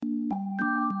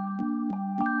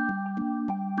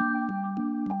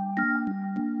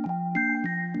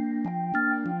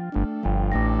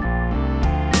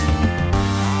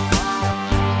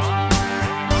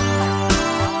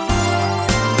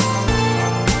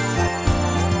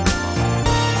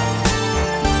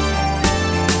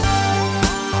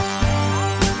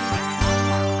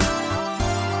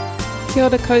Kia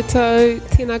ora koutou,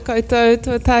 tēnā koutou,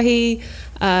 tuatahi,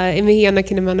 e mihi ana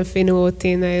ki na mana whenua o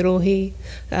tēnei rohi.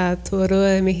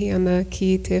 Tuarua e mihi ana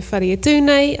ki te whare e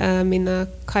tūnei, me nā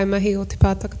kaimahi o te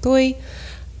pātaka toi.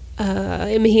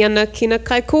 E mihi ana ki na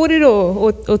kai kōrero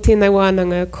o tēnei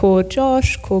wānanga, ko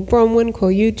Josh, ko Bronwyn, ko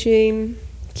Eugene,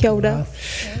 kia ora.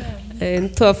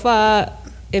 And tua whā,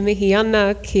 e mihi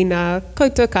ana ki nā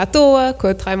koutou katoa,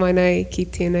 ko tai mai nei ki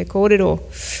tēnei kōrero.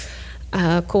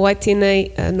 Ko wai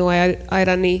tēnei, no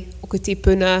airani o ku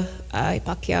tipuna, i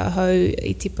Pākehā hau,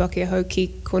 i Pākehā hau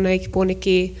ki konei ki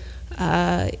Pōneke,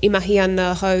 i mahi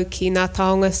ana hau ki ngā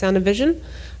taonga Sound and Vision,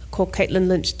 ko Caitlin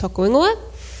Lynch toko ingoa.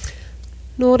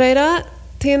 Nō reira,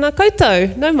 tēnā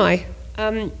koutou, nau mai.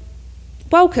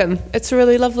 Welcome, it's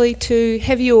really lovely to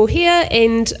have you all here,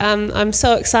 and I'm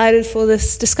so excited for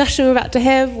this discussion we're about to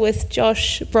have with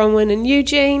Josh, Bronwyn and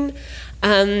Eugene.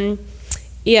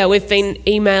 Yeah, we've been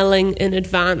emailing in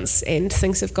advance and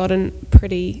things have gotten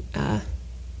pretty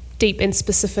deep and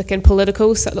specific and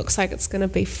political, so it looks like it's going to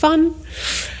be fun.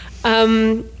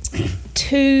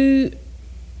 To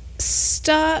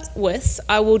start with,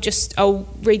 I'll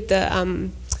read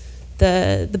the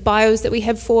bios that we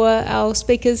have for our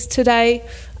speakers today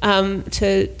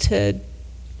to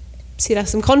set us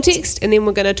some context, and then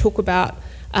we're going to talk about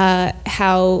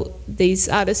how these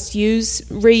artists use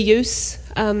reuse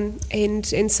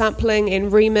and sampling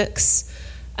and remix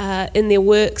in their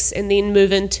works, and then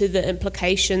move into the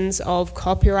implications of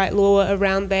copyright law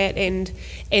around that, and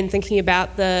thinking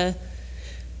about the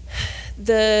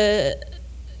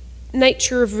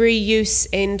nature of reuse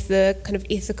and the kind of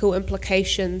ethical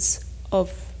implications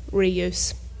of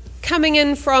reuse. Coming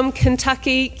in from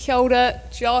Kentucky, kia ora,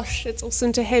 Josh, it's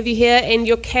awesome to have you here, and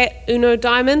your cat Uno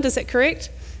Diamond, is that correct?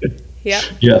 Yeah.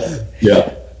 Yes.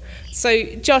 Yeah.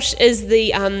 So Josh is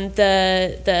the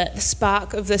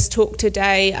spark of this talk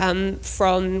today,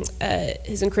 from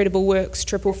his incredible works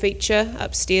triple feature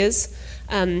upstairs,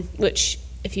 which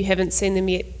if you haven't seen them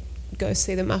yet, go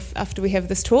see them after we have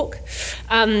this talk.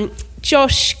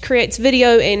 Josh creates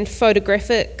video and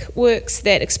photographic works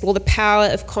that explore the power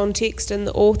of context and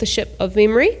the authorship of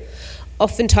memory,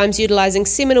 oftentimes utilising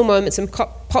seminal moments in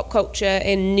pop culture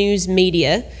and news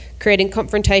media, creating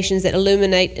confrontations that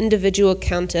illuminate individual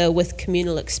encounter with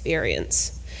communal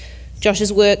experience.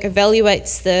 Josh's work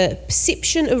evaluates the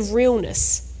perception of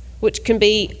realness, which can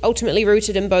be ultimately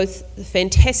rooted in both the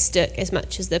fantastic as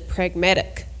much as the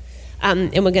pragmatic.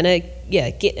 And we're going to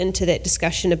get into that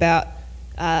discussion about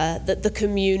the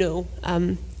communal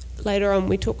later on.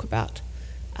 We talk about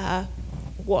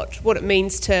what it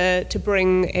means to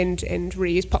bring and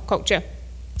reuse pop culture.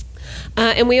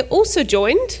 And we are also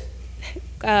joined,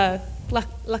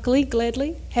 luckily,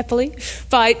 gladly, happily,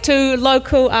 by two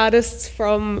local artists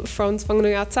from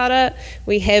Whanganui-a-Tara.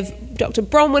 We have Dr.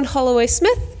 Bronwyn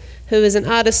Holloway-Smith, who is an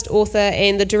artist, author,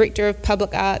 and the Director of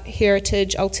Public Art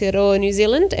Heritage Aotearoa New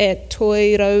Zealand at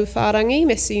Toi Rauwharangi,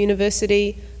 Massey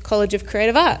University College of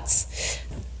Creative Arts.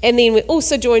 And then we're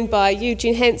also joined by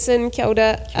Eugene Hansen, kia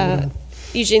ora.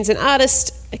 Eugene's an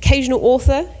artist, occasional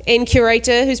author, and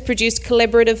curator who's produced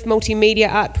collaborative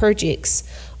multimedia art projects,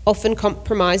 often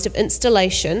comprised of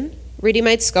installation,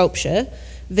 ready-made sculpture,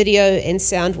 video, and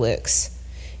sound works.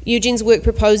 Eugene's work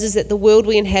proposes that the world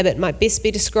we inhabit might best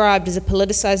be described as a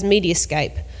politicised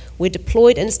mediascape, where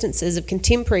deployed instances of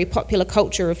contemporary popular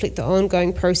culture reflect the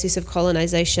ongoing process of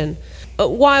colonisation.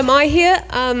 Why am I here?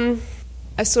 I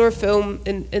saw a film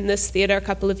in this theatre a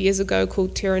couple of years ago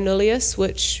called Terra Nullius,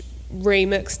 which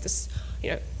remixed this,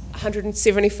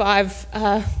 175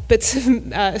 bits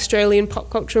of Australian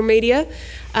pop cultural media,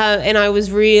 and I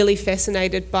was really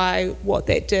fascinated by what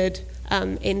that did,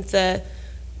 and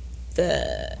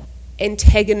the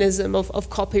antagonism of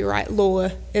copyright law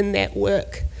in that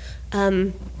work.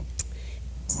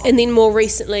 And then more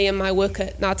recently in my work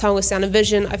at Ngā Taonga Sound and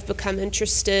Vision, I've become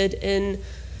interested in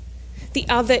the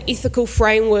other ethical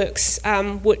frameworks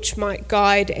which might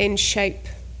guide and shape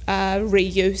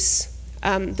reuse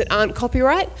that aren't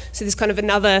copyright. So there's kind of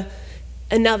another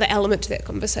element to that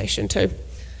conversation too.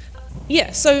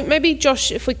 Yeah, so maybe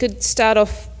Josh, if we could start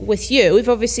off with you. We've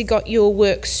obviously got your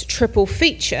works triple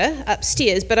feature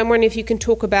upstairs, but I'm wondering if you can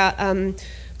talk about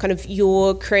kind of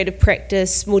your creative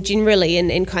practice more generally,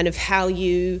 and kind of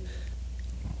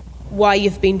why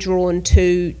you've been drawn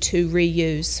to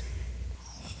reuse.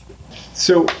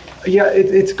 So, yeah,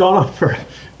 it's gone on for,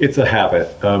 it's a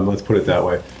habit, let's put it that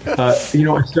way. I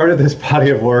started this body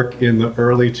of work in the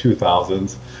early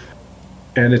 2000s,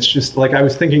 and it's just like, I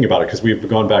was thinking about it because we've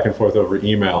gone back and forth over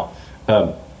email,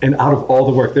 and out of all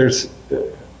the work,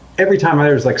 every time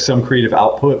there's like some creative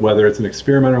output, whether it's an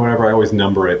experiment or whatever, I always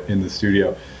number it in the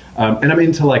studio. And I'm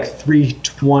into like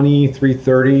 320,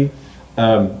 330.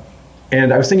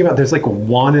 And I was thinking about there's like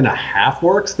 1.5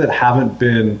 works that haven't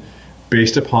been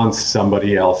based upon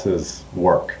somebody else's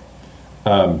work.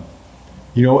 And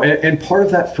part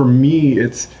of that for me,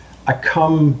 I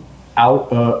come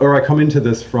into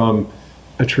this from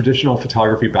a traditional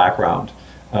photography background.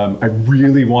 I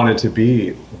really wanted to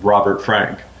be Robert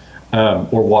Frank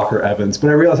or Walker Evans, but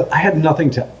I realized I had nothing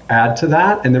to add to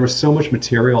that, and there was so much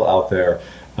material out there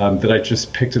that I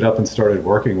just picked it up and started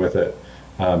working with it,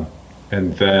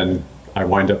 and then I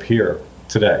wind up here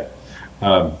today.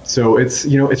 So it's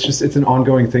an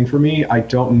ongoing thing for me. I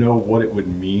don't know what it would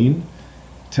mean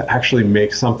to actually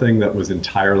make something that was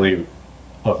entirely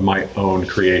of my own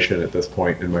creation at this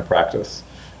point in my practice.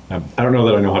 I don't know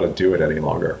that I know how to do it any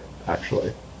longer,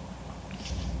 actually.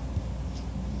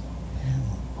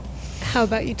 How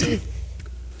about you two?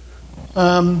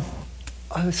 I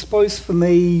suppose for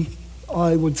me,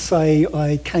 I would say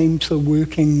I came to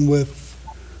working with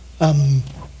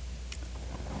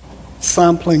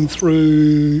sampling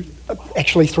through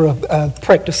a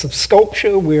practice of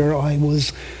sculpture where I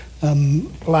was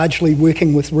largely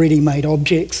working with ready-made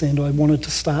objects, and I wanted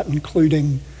to start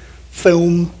including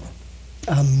film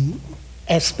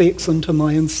aspects into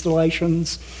my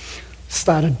installations.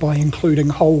 Started by including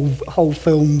whole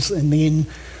films, and then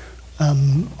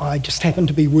I just happened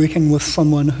to be working with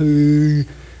someone who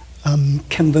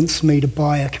convinced me to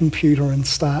buy a computer and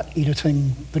start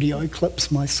editing video clips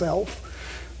myself.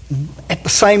 At the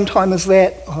same time as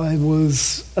that, I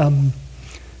was in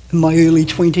my early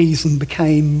 20s and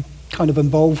became kind of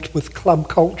involved with club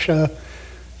culture,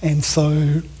 and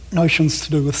so notions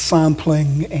to do with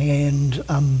sampling and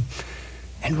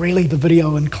really the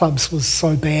video in clubs was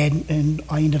so bad, and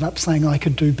I ended up saying I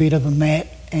could do better than that,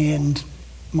 and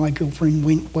my girlfriend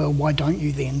went, well, why don't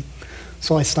you then?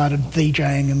 So I started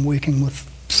VJing and working with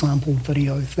sampled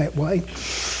videos that way.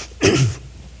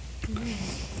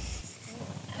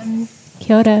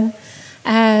 Kia ora.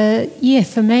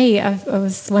 For me, I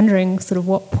was wondering sort of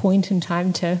what point in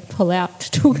time to pull out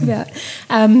to talk about.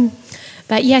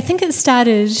 But I think it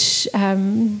started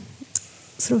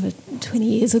sort of 20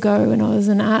 years ago when I was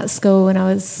in art school, and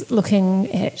I was looking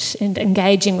at and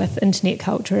engaging with internet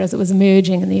culture as it was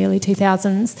emerging in the early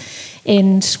 2000s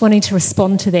and wanting to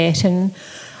respond to that, and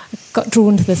I got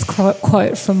drawn to this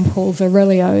quote from Paul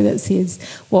Virilio that says,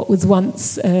 what was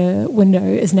once a window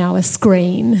is now a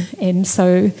screen, and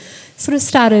so sort of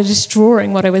started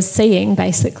drawing what I was seeing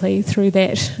basically through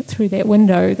that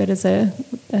window that is a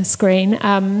screen.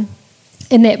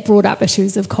 And that brought up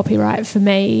issues of copyright for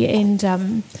me, and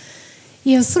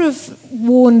sort of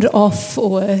warned off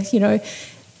or,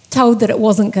 told that it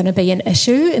wasn't going to be an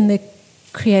issue in the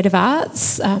creative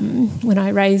arts when I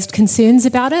raised concerns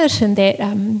about it, and that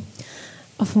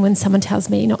often when someone tells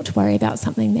me not to worry about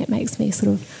something, that makes me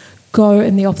sort of go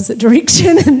in the opposite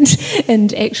direction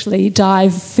and actually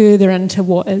dive further into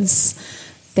what is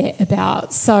that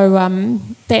about. So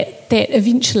that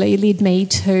eventually led me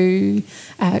to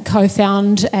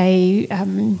co-found a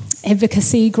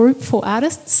advocacy group for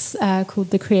artists called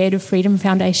the Creative Freedom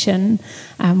Foundation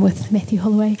with Matthew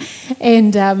Holloway,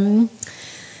 and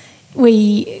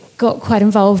we got quite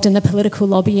involved in the political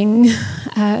lobbying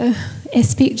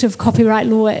aspect of copyright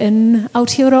law in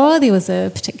Aotearoa. There was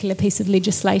a particular piece of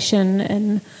legislation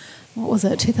in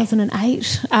 2008,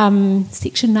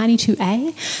 Section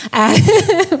 92A,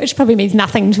 which probably means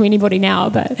nothing to anybody now,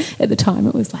 but at the time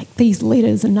it was like, these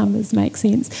letters and numbers make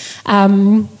sense.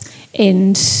 That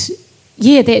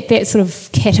sort of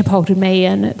catapulted me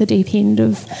in at the deep end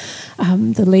of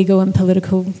the legal and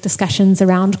political discussions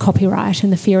around copyright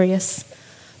and the various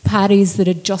parties that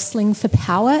are jostling for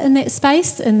power in that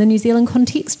space in the New Zealand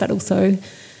context, but also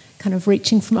kind of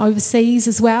reaching from overseas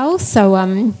as well.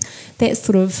 So that's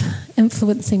sort of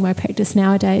influencing my practice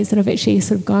nowadays, and I've actually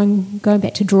sort of going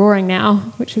back to drawing now,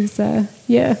 which is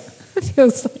it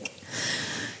feels like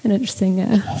an interesting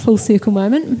full circle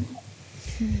moment.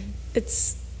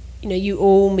 It's, you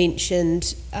all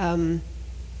mentioned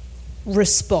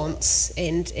response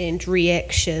and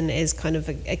reaction as kind of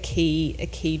a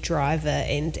key driver,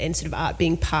 and sort of art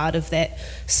being part of that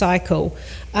cycle.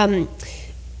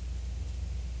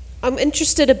 I'm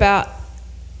interested about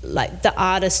like the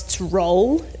artist's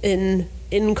role in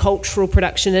cultural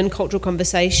production, in cultural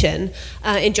conversation.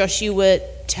 And Josh, you were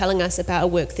telling us about a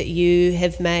work that you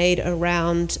have made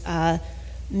around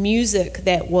music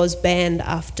that was banned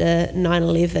after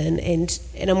 9/11, and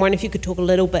I'm wondering if you could talk a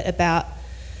little bit about,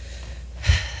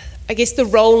 I guess, the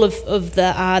role of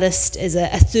the artist as a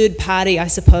third party, I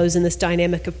suppose, in this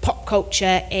dynamic of pop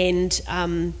culture and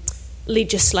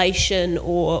legislation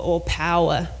or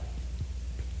power.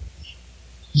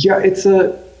 Yeah,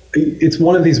 it's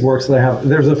one of these works that I have.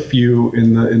 There's a few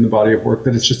in the body of work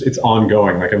that it's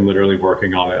ongoing. Like I'm literally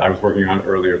working on it. I was working on it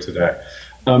earlier today.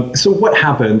 So what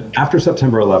happened after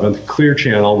September 11th? Clear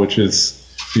Channel, which is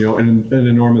an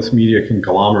enormous media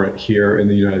conglomerate here in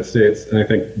the United States and I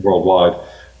think worldwide,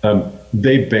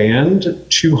 they banned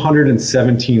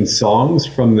 217 songs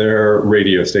from their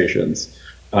radio stations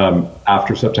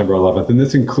after September 11th, and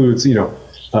this includes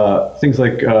things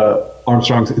like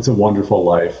Armstrong's "It's a Wonderful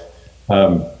Life."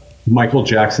 Michael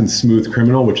Jackson's "Smooth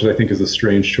Criminal," which I think is a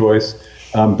strange choice,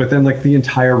 but then like the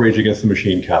entire Rage Against the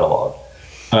Machine catalog.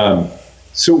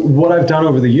 So what I've done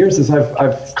over the years is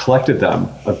I've collected them.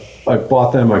 I've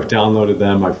bought them, I've downloaded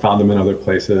them, I've found them in other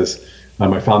places.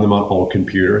 I found them on old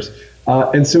computers.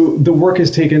 And so the work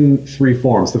has taken three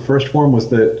forms. The first form was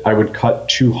that I would cut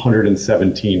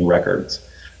 217 records,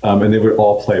 and they would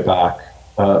all play back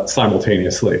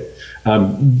simultaneously.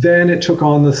 Then it took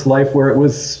on this life where it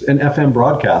was an FM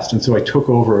broadcast, and so I took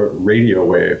over radio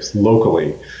waves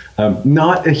locally,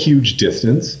 not a huge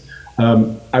distance.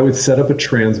 I would set up a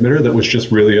transmitter that was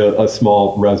just really a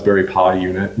small Raspberry Pi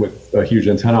unit with a huge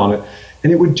antenna on it,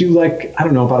 and it would do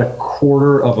about a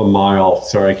quarter of a mile.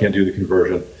 Sorry, I can't do the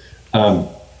conversion.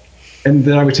 And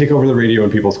then I would take over the radio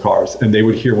in people's cars, and they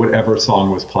would hear whatever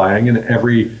song was playing, and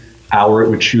every hour it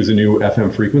would choose a new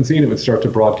FM frequency, and it would start to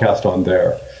broadcast on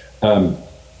there.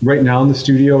 Right now in the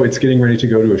studio, it's getting ready to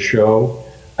go to a show,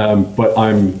 but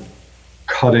I'm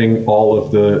cutting all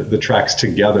of the tracks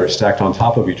together, stacked on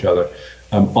top of each other,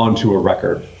 onto a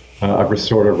record. I've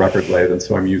restored a record lathe, and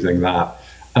so I'm using that.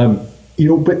 But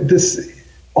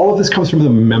all of this comes from the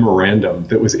memorandum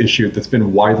that was issued that's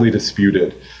been widely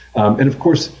disputed. And of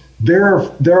course, there are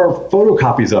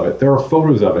photocopies of it. There are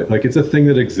photos of it. Like, it's a thing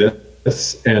that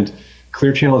exists, and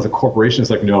Clear Channel as a corporation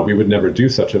is like, no, we would never do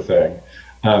such a thing.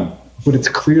 But it's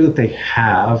clear that they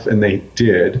have, and they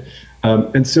did.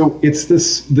 And so it's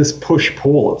this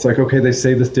push-pull. It's like, okay, they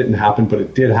say this didn't happen, but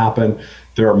it did happen.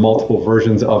 There are multiple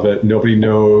versions of it. Nobody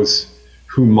knows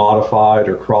who modified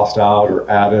or crossed out or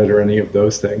added or any of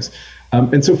those things.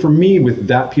 And so for me, with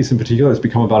that piece in particular, it's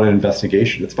become about an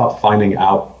investigation. It's about finding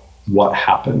out what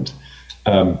happened.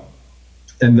 And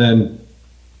then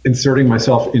inserting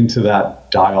myself into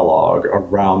that dialogue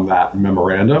around that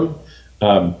memorandum,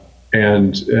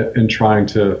 and trying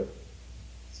to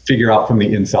figure out from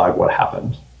the inside what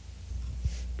happened.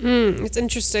 It's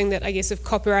interesting that I guess if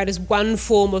copyright is one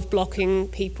form of blocking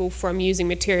people from using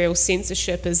material,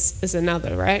 censorship is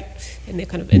another, right? And they're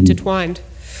kind of intertwined.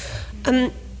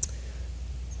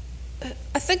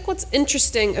 I think what's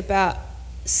interesting about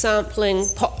sampling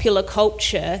popular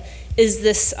culture is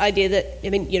this idea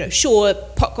that, sure,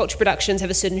 pop culture productions have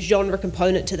a certain genre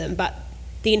component to them, but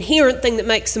the inherent thing that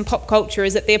makes them pop culture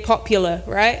is that they're popular,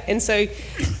 right? And so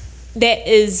that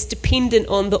is dependent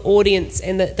on the audience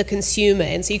and the consumer,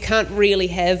 and so you can't really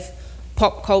have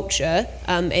pop culture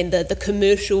and the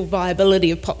commercial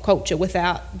viability of pop culture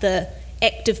without the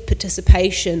active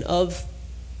participation of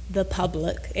the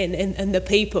public and the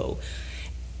people.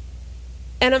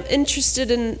 And I'm interested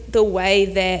in the way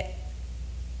that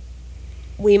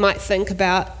we might think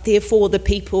about, therefore, the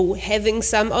people having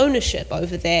some ownership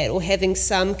over that or having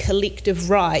some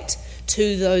collective right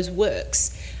to those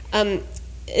works.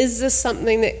 Is this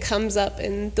something that comes up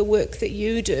in the work that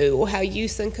you do, or how you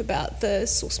think about the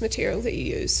source material that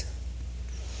you use?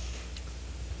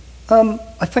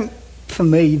 I think for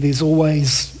me, there's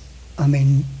always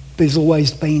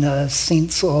been a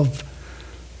sense of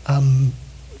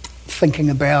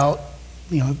thinking about,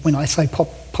 when I say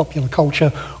popular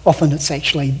culture, often it's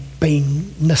actually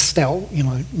been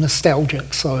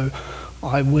nostalgic. So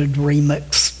I would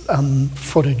remix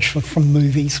footage from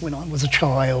movies when I was a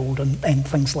child and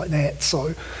things like that.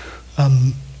 So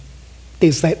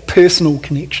there's that personal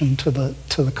connection to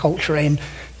the culture, and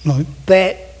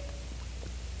that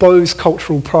those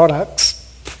cultural products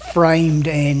framed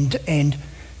and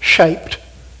shaped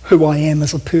who I am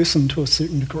as a person to a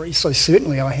certain degree. So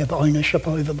certainly I have ownership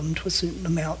over them to a certain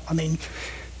amount. I mean,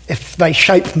 if they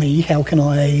shape me, how can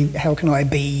I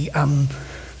be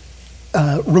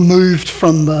removed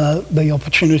from the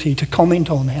opportunity to comment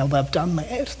on how they've done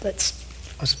that?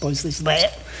 I suppose there's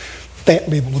that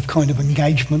level of kind of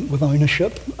engagement with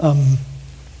ownership.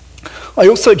 I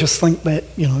also just think that,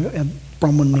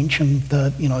 Bronwyn mentioned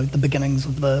the beginnings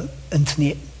of the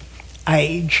internet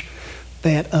age,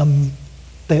 that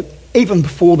even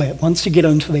before that, once you get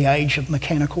into the age of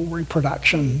mechanical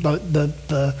reproduction,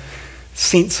 the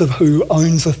sense of who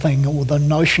owns a thing, or the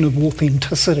notion of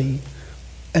authenticity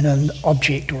in an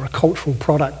object or a cultural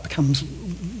product, becomes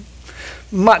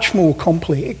much more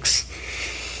complex.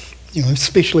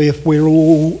 especially if we're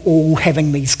all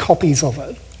having these copies of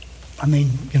it. I mean,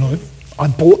 I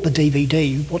bought the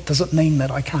DVD. What does it mean that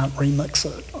I can't remix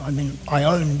it? I mean, I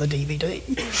own the DVD.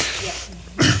 Yeah.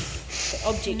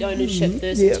 Object ownership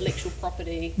versus intellectual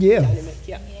property. Yeah. Dynamic.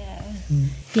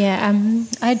 Yeah.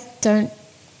 I don't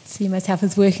see myself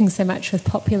as working so much with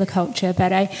popular culture,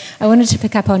 but I wanted to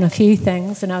pick up on a few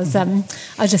things, and I was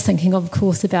just thinking, of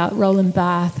course, about Roland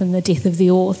Barthes and the death of the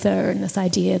author, and this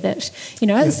idea that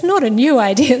it's not a new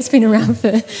idea; it's been around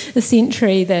for a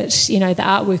century. That the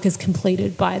artwork is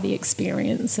completed by the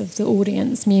experience of the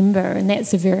audience member, and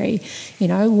that's a very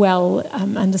well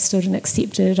understood and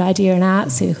accepted idea in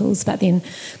art circles. But then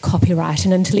copyright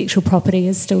and intellectual property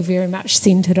is still very much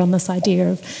centred on this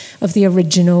idea of the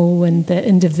original and the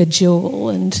individual,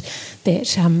 and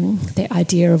that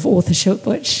idea of authorship,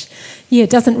 which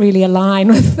doesn't really align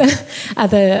with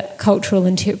other cultural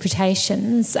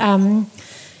interpretations. I mean,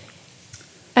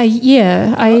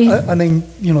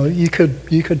 you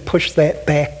could push that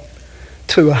back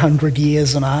to 100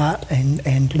 years in art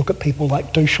and look at people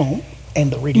like Duchamp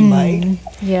and the ready-made,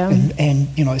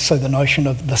 and so the notion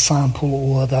of the sample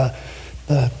or the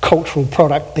cultural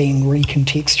product being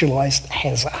recontextualised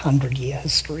has a 100-year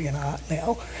history in art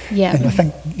now. Yeah. And I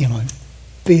think,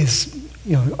 there's,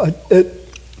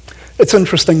 it's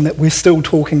interesting that we're still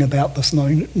talking about this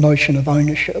notion of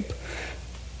ownership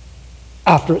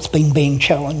after it's been being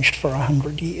challenged for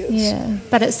 100 years. Yeah,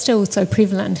 but it's still so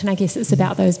prevalent, and I guess it's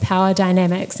about those power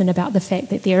dynamics and about the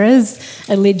fact that there is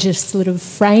a legislative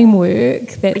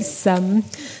framework that's still,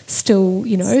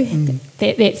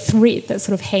 that threat that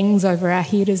sort of hangs over our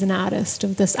head as an artist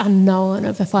of this unknown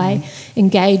of if I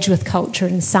engage with culture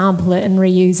and sample it and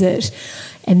reuse it,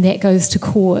 and that goes to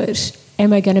court,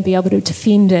 am I going to be able to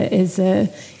defend it as a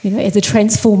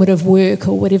transformative work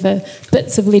or whatever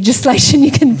bits of legislation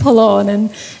you can pull on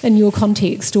in your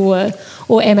context, or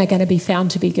am I going to be found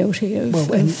to be guilty of?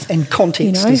 Well, and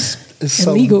context is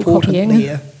so illegal important copying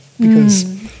there, because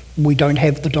we don't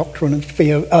have the doctrine of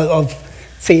fair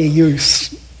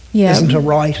use. Isn't a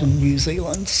right in New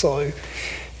Zealand. So,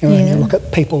 and you look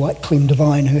at people like Clem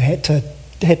Devine, who had to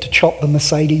chop the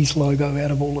Mercedes logo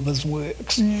out of all of his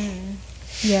works.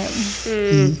 It's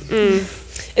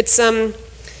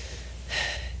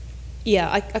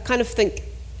I kind of think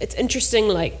it's interesting,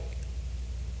 like,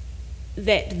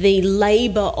 that the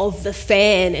labour of the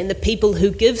fan and the people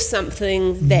who give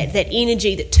something that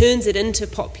energy that turns it into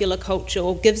popular culture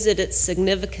or gives it its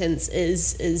significance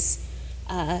is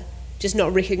just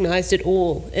not recognised at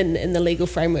all in the legal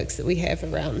frameworks that we have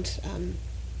around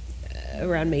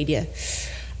media.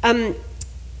 I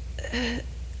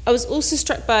was also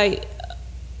struck by,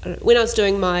 when I was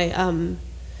doing my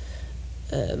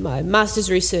my master's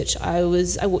research, I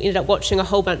ended up watching a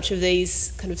whole bunch of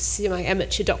these kind of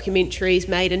semi-amateur documentaries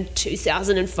made in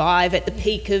 2005 at the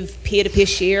peak of peer-to-peer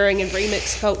sharing and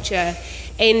remix culture,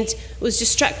 and was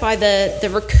just struck by the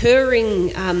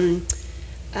recurring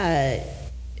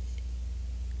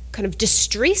kind of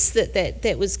distress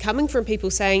that was coming from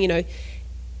people saying,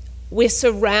 we're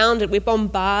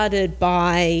bombarded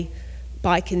by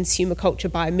consumer culture,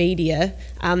 by media.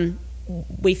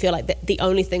 We feel like that the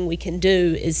only thing we can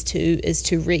do is to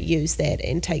reuse that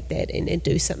and take that and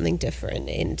do something different,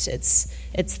 and it's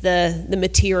the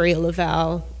material of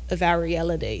our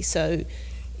reality. So,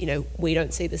 we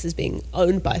don't see this as being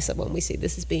owned by someone. We see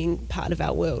this as being part of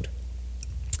our world.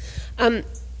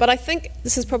 But I think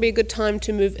this is probably a good time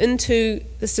to move into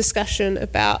this discussion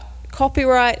about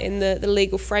copyright and the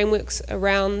legal frameworks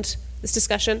around this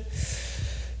discussion.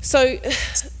 So,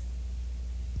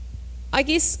 I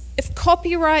guess if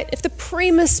the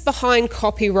premise behind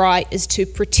copyright is to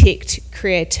protect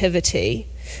creativity,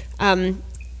 I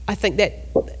think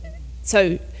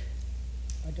so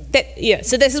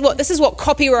this is where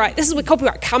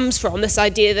copyright comes from, this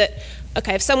idea that,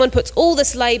 okay, if someone puts all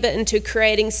this labour into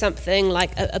creating something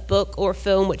like a book or a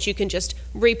film which you can just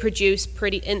reproduce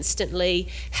pretty instantly,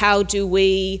 how do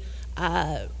we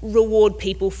reward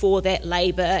people for that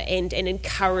labour and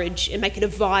encourage and make it a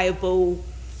viable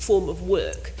form of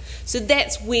work? So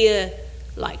that's where,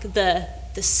 like, the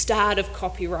start of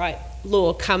copyright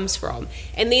law comes from,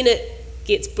 and then it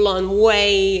gets blown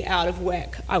way out of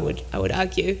whack, I would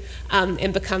argue,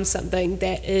 and becomes something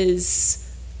that is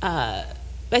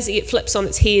basically, it flips on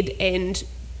its head and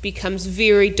becomes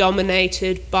very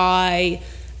dominated by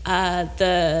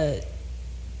the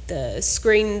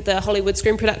Hollywood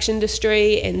screen production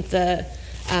industry and the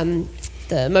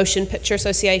Motion Picture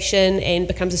Association, and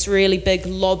becomes this really big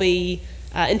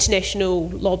international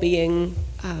lobbying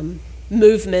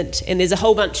movement. And there's a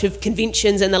whole bunch of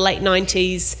conventions in the late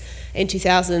 90s and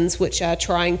 2000s which are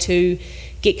trying to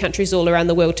get countries all around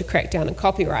the world to crack down on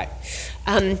copyright.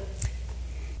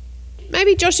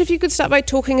 Maybe, Josh, if you could start by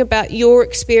talking about your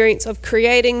experience of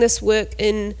creating this work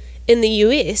in the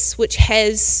US, which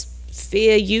has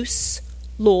fair use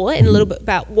law, and a little bit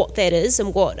about what that is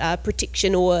and what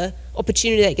protection or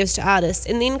opportunity that gives to artists,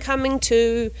 and then coming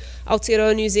to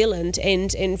Aotearoa New Zealand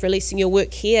and releasing your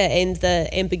work here and the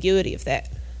ambiguity of that.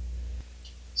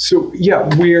 So yeah,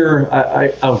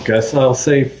 I'll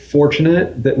say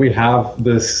fortunate that we have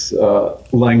this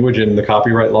language in the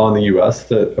copyright law in the US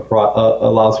that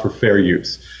allows for fair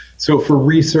use. So for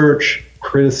research,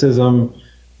 criticism,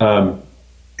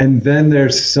 and then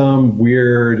there's some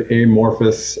weird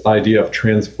amorphous idea of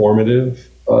transformative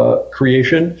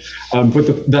creation.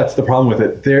 But that's the problem with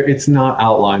it. It's not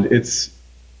outlined. It's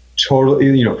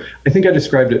totally, I think I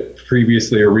described it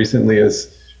previously or recently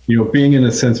as, being in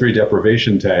a sensory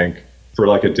deprivation tank for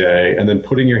like a day and then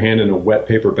putting your hand in a wet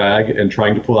paper bag and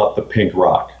trying to pull out the pink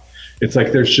rock. It's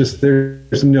like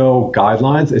there's no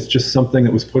guidelines. It's just something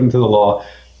that was put into the law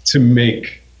to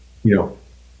make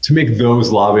those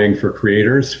lobbying for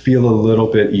creators feel a little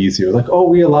bit easier. Like, oh,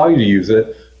 we allow you to use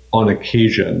it on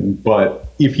occasion,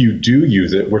 but if you do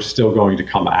use it, we're still going to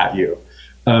come at you.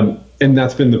 And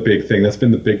that's been the big thing. That's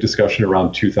been the big discussion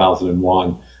around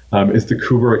 2001. Is the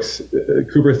Kubrick's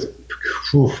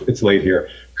it's late here.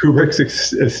 Kubrick's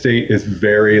estate is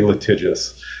very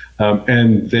litigious,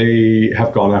 and they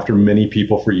have gone after many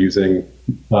people for using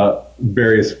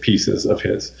various pieces of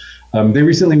his. They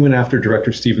recently went after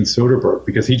director Steven Soderbergh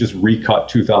because he just recut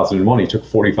 2001. He took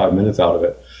 45 minutes out of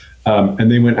it,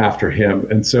 and they went after him.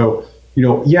 And so,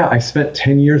 I spent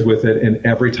 10 years with it, and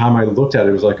every time I looked at it,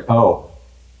 it was like, oh,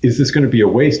 is this going to be a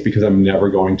waste because I'm never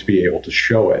going to be able to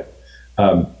show it?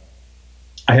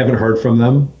 I haven't heard from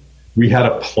them. We had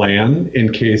a plan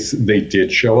in case they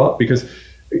did show up because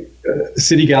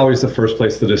City Gallery is the first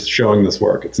place that is showing this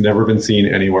work. It's never been seen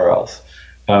anywhere else.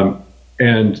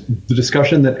 And the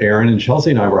discussion that Aaron and Chelsea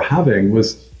and I were having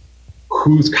was,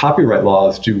 whose copyright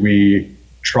laws do we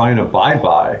try and abide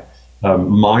by?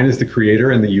 Mine as the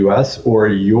creator in the US or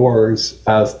yours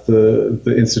as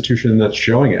the institution that's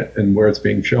showing it and where it's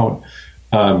being shown?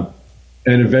 And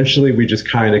eventually we just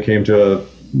kind of came to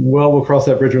we'll cross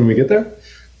that bridge when we get there.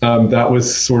 That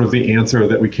was sort of the answer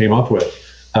that we came up with.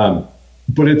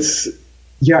 But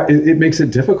it makes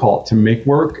it difficult to make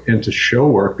work and to show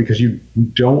work because you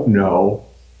don't know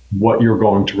what you're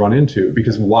going to run into.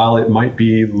 Because while it might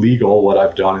be legal, what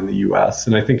I've done in the US,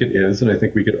 and I think it is, and I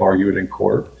think we could argue it in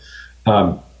court,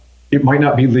 it might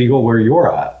not be legal where you're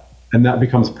at. And that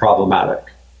becomes problematic.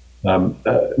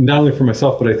 Not only for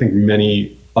myself, but I think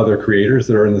many other creators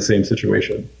that are in the same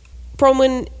situation.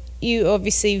 Bronwyn, you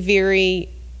obviously very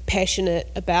passionate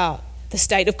about the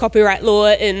state of copyright law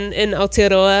in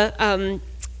Aotearoa.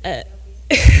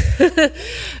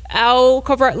 Our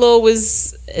copyright law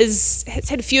has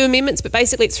had a few amendments, but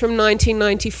basically it's from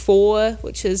 1994,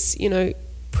 which is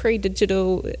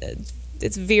pre-digital.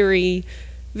 It's very,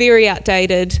 very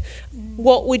outdated.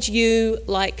 What would you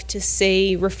like to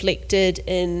see reflected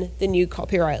in the new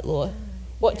copyright law?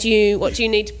 What do you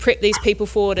need to prep these people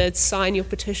for to sign your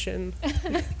petition?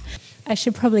 I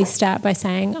should probably start by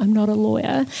saying I'm not a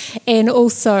lawyer, and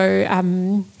also,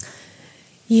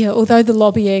 although the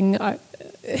lobbying,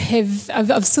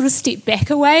 I've sort of stepped back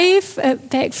from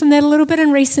that a little bit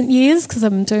in recent years because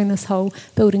I'm doing this whole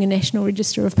building a national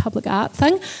register of public art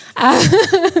thing.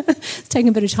 It's taking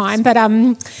a bit of time, but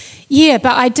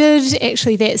I did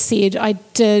actually. That said, I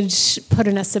did put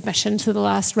in a submission to the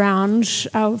last round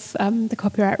of the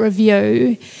copyright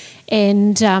review,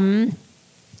 and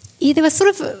there was sort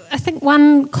of, I think,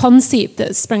 one concept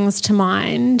that springs to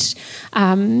mind,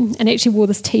 and I actually wore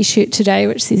this T-shirt today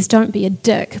which says "Don't be a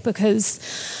dick," because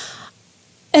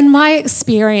in my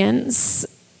experience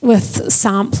with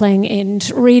sampling and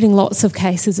reading lots of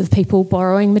cases of people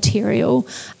borrowing material,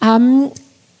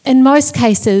 in most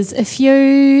cases, if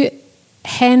you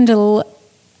handle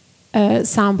a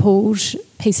sampled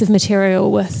piece of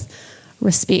material with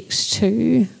respect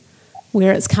to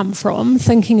where it's come from,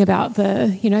 thinking about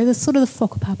the sort of the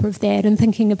whakapapa of that, and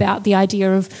thinking about the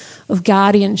idea of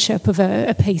guardianship of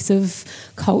a piece of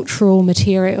cultural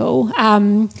material,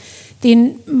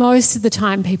 then most of the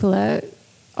time people are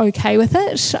okay with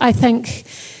it. I think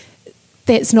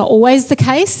that's not always the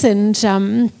case, and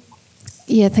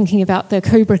thinking about the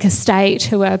Kubrick estate,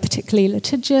 who are particularly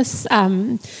litigious,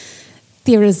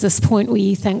 there is this point where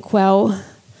you think, well,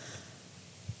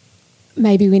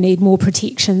 maybe we need more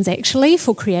protections actually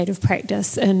for creative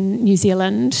practice in New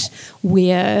Zealand,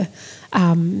 where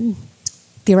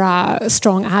there are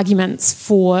strong arguments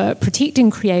for protecting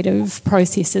creative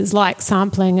processes like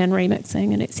sampling and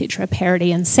remixing and etc.,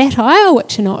 parody and satire,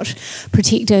 which are not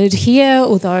protected here,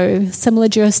 although similar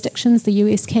jurisdictions, the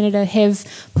US, Canada, have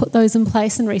put those in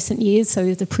place in recent years, so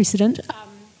there's a precedent. I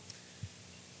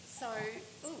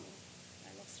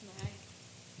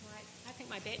think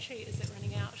my battery, is it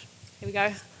running out? Here we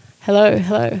go. Hello,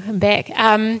 I'm back.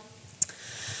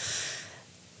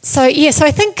 So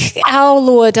I think our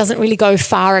law doesn't really go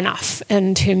far enough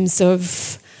in terms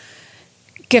of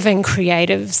giving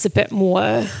creatives a bit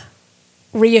more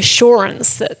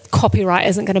reassurance that copyright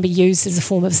isn't going to be used as a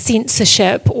form of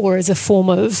censorship or as a form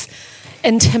of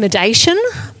intimidation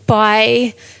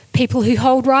by people who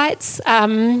hold rights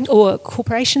or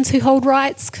corporations who hold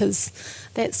rights, because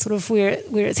that's sort of where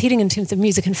it's heading in terms of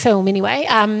music and film anyway.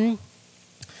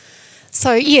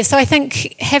 So I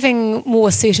think having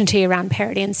more certainty around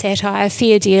parody and satire,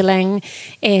 fair dealing,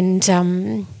 and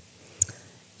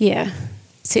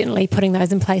certainly putting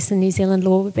those in place in New Zealand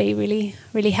law would be really,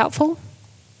 really helpful.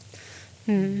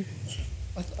 I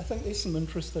think there's some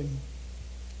interesting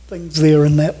things there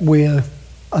in that where,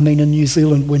 in New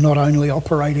Zealand, we're not only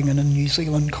operating in a New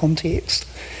Zealand context.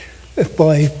 That's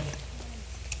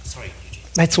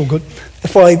all good.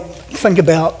 If I think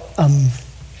about...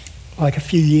 like a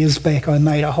few years back, I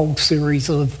made a whole series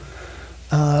of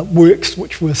works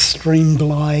which were streamed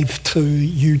live to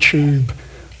YouTube,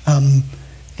 and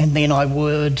then I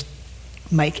would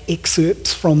make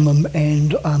excerpts from them,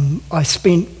 and I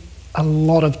spent a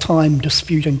lot of time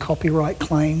disputing copyright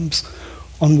claims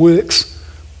on works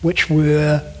which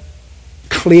were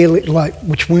clearly,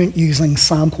 which weren't using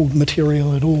sampled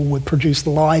material at all, were produced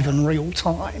live in real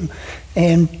time.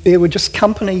 And there were just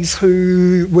companies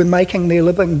who were making their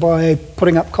living by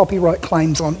putting up copyright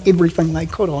claims on everything they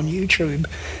could on YouTube.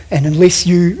 And unless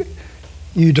you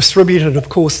distributed, of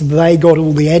course, they got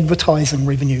all the advertising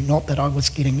revenue. Not that I was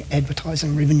getting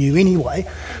advertising revenue anyway.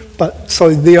 But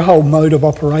so their whole mode of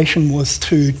operation was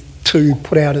to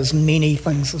put out as many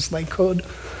things as they could.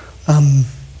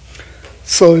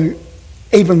 So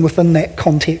even within that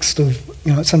context of,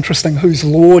 it's interesting, whose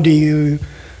law do you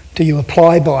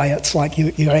apply by? It's like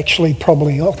you're actually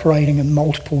probably operating in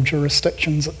multiple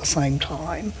jurisdictions at the same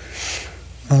time.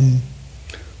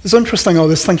 It's interesting, I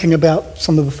was thinking about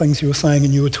some of the things you were saying,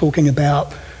 and you were talking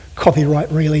about copyright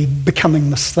really becoming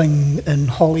this thing in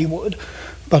Hollywood.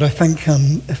 But I think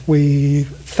if we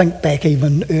think back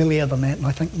even earlier than that, and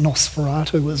I think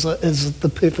Nosferatu is the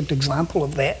perfect example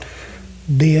of that.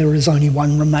 There is only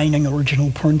one remaining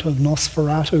original print of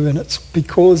Nosferatu, and it's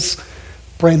because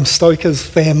Bram Stoker's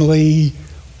family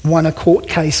won a court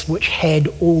case which had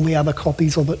all the other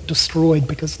copies of it destroyed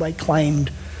because they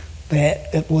claimed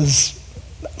that it was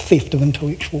theft of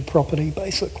intellectual property,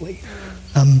 basically.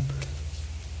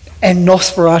 And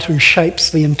Nosferatu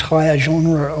shapes the entire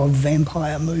genre of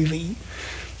vampire movie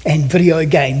and video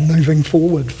game moving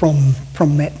forward from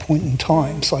that point in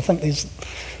time. So I think there's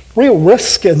real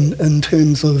risk in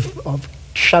terms of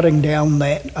shutting down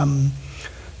that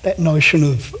notion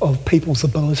of people's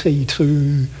ability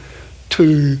to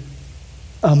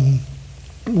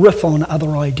riff on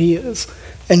other ideas.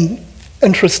 And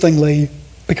interestingly,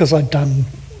 because I'd done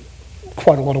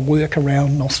quite a lot of work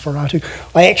around Nosferatu,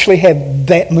 I actually have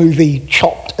that movie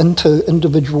chopped into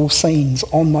individual scenes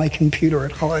on my computer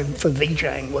at home for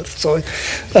VJing with. So,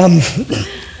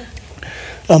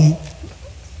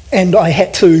 and I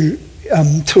had to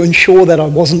ensure that I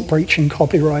wasn't breaching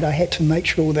copyright, I had to make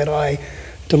sure that I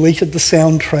deleted the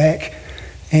soundtrack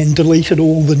and deleted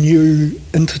all the new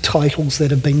intertitles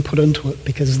that had been put into it,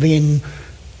 because then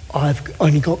I've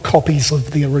only got copies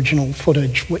of the original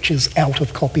footage, which is out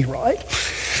of copyright.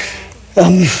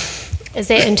 Is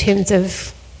that in terms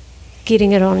of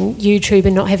getting it on YouTube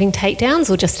and not having takedowns,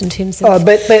 or just in terms of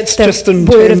that's the just in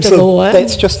word terms of the law?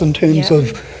 That's just in terms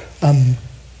of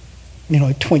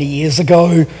 20 years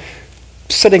ago,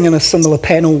 sitting in a similar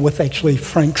panel with actually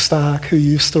Frank Stark, who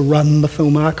used to run the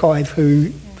Film Archive,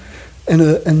 who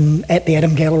at the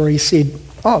Adam Gallery said,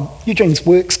 Eugene's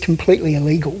work's completely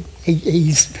illegal.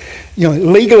 He's,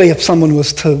 legally, if someone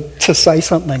was to say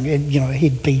something,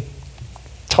 he'd be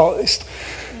toast.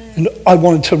 And I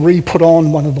wanted to re-put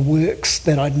on one of the works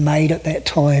that I'd made at that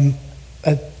time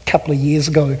a couple of years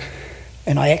ago,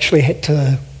 and I actually had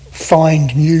to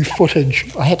find new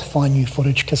footage. I had to find new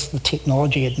footage because the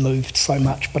technology had moved so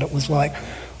much, but it was like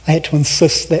I had to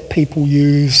insist that people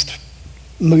used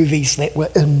movies that were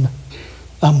in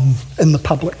the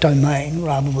public domain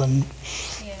rather than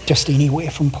just anywhere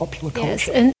from popular culture. Yes,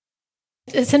 and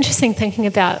it's interesting thinking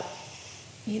about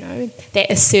that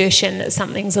assertion that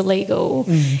something's illegal,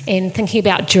 and thinking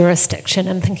about jurisdiction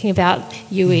and thinking about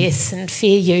US and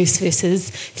fair use versus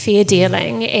fair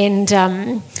dealing. And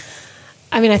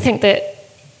I think that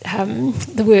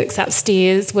the works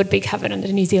upstairs would be covered under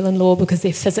New Zealand law because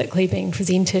they're physically being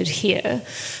presented here,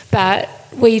 but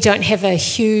we don't have a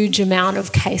huge amount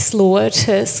of case law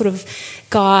to sort of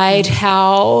guide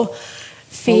how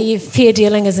fair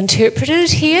dealing is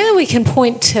interpreted here. We can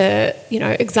point to,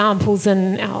 examples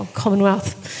in our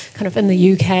Commonwealth, kind of in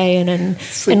the UK and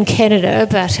in Canada,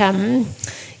 but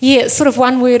it's sort of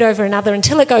one word over another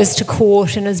until it goes to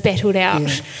court and is battled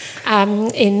out.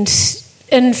 And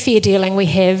in fair dealing, we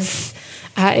have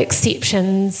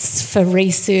exceptions for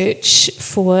research,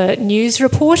 for news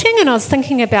reporting, and I was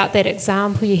thinking about that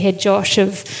example you had, Josh,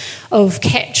 of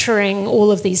capturing all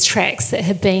of these tracks that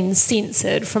have been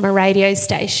censored from a radio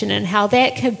station, and how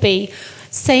that could be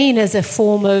seen as a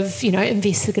form of,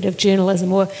 investigative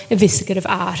journalism or investigative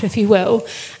art, if you will,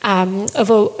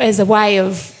 as a way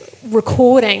of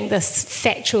recording this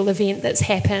factual event that's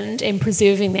happened and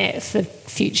preserving that for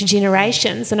future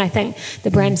generations. And I think the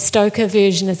Bram Stoker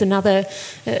version is another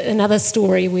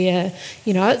story where,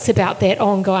 it's about that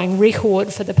ongoing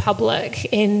record for the public.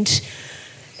 And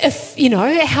if,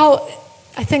 how...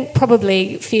 I think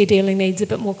probably fair dealing needs a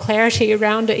bit more clarity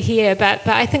around it here, but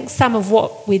I think some of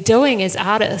what we're doing as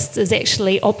artists is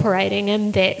actually operating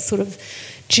in that sort of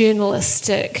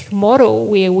journalistic model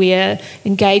where we're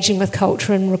engaging with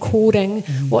culture and recording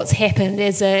what's happened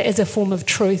as a form of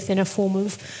truth and a form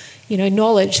of,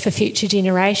 knowledge for future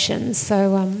generations.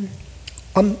 So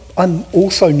I'm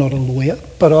also not a lawyer,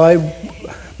 but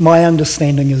my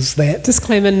understanding is that...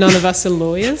 Disclaimer, none of us are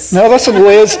lawyers. None of us are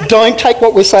lawyers. Don't take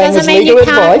what we're saying as legal advice.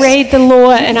 Doesn't mean you can't read the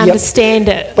law and understand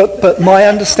it. But my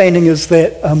understanding is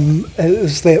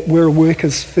that where a work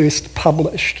is first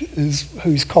published is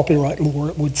whose copyright law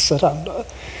it would sit under.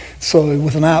 So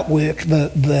with an artwork,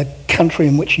 the country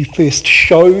in which you first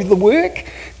show the work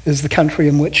is the country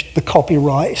in which the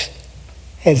copyright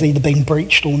has either been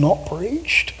breached or not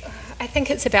breached. I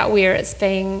think it's about where it's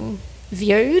being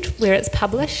viewed, where it's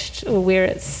published, or where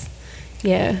it's,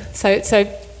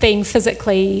 so being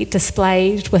physically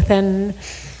displayed within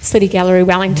City Gallery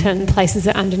Wellington places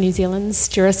it under New Zealand's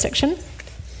jurisdiction.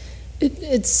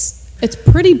 It's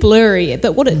pretty blurry,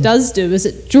 but what it does do is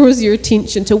it draws your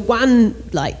attention to one,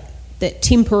 like that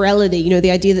temporality,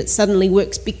 the idea that suddenly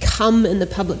works become in the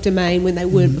public domain when they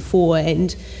weren't before.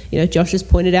 And Josh has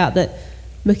pointed out that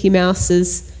Mickey Mouse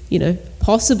is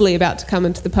possibly about to come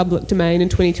into the public domain in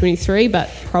 2023, but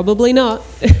probably not.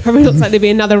 It probably looks like there'll be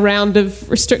another round of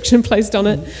restriction placed on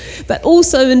it. But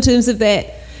also in terms of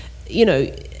that,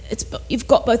 you've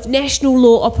got both national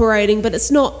law operating, but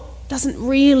doesn't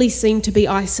really seem to be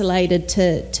isolated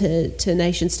to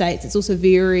nation states. It's also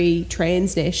very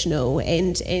transnational,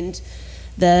 and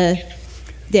that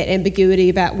ambiguity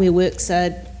about where works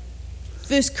are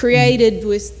first created,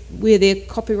 where their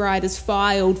copyright is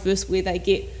filed, versus where they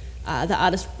get the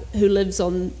artist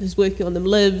who's working on them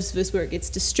lives, versus where it gets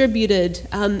distributed,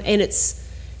 and it's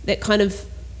that kind of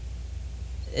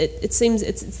it seems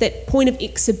it's that point of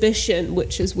exhibition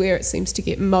which is where it seems to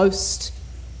get most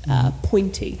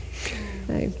pointy.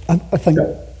 I think.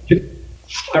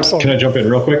 Can I jump in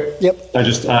real quick? Yep. I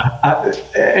just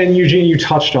and Eugene, you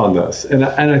touched on this, and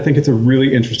I think it's a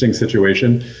really interesting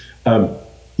situation.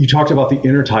 You talked about the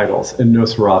intertitles in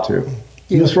Nosferatu.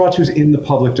 Yeah. Nosferatu's in the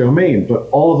public domain, but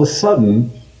all of a sudden,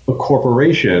 a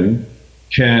corporation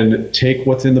can take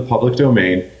what's in the public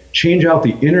domain, change out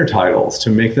the intertitles to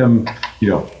make them,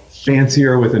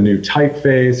 fancier with a new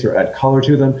typeface or add color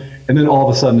to them, and then all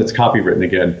of a sudden it's copywritten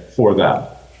again for them,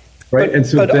 right? And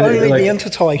so, but then only the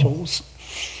intertitles,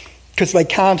 because they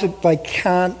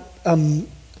can't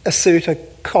assert a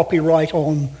copyright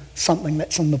on something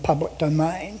that's in the public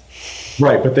domain.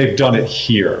 Right, but they've done it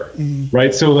here,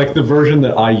 right? So like the version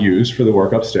that I use for the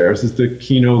work upstairs is the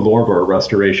Kino Lorber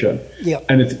restoration. Yep.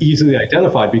 And it's easily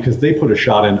identified because they put a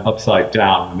shot in upside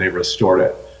down when they restored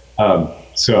it.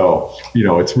 So,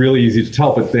 it's really easy to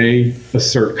tell, but they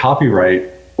assert copyright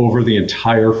over the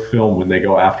entire film when they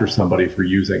go after somebody for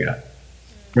using it,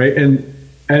 right?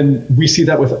 And we see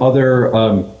that with other,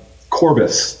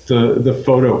 Corbis, the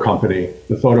photo company,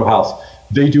 the photo house,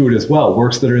 they do it as well.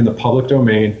 Works that are in the public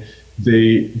domain,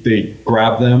 they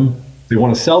grab them, they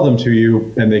want to sell them to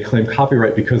you, and they claim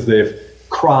copyright because they've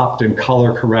cropped and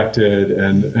color corrected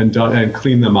and done and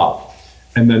cleaned them up.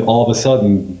 And then all of a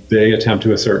sudden they attempt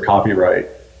to assert copyright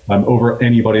over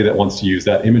anybody that wants to use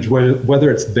that image,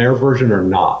 whether it's their version or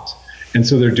not. And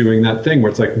so they're doing that thing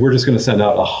where it's like, we're just going to send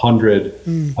out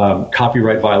 100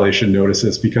 copyright violation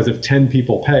notices, because if 10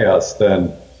 people pay us,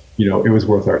 then it was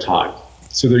worth our time.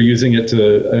 So they're using it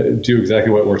to do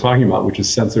exactly what we're talking about, which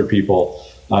is censor people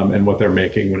and what they're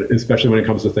making, especially when it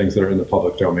comes to things that are in the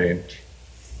public domain.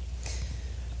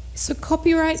 So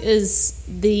copyright is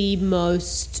the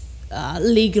most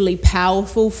legally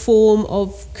powerful form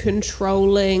of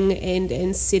controlling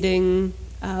and setting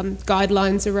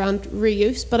guidelines around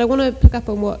reuse. But I want to pick up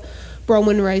on what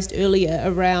Bronwyn raised earlier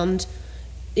around,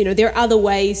 there are other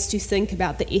ways to think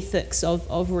about the ethics of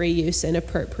reuse and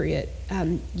appropriate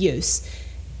use.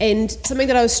 And something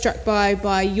that I was struck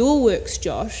by your works,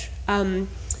 Josh,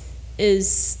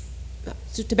 is,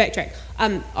 to backtrack,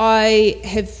 I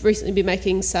have recently been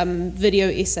making some video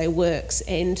essay works,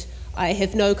 and I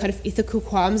have no kind of ethical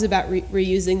qualms about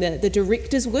reusing the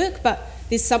director's work, but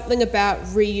there's something about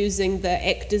reusing the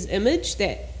actor's image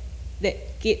that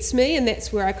gets me, and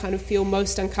that's where I kind of feel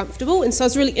most uncomfortable. And so I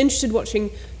was really interested watching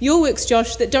your works,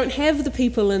 Josh, that don't have the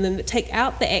people in them, that take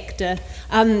out the actor,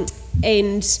 and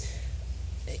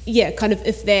yeah, kind of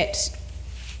if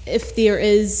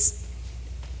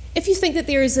you think that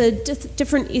there is a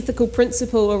different ethical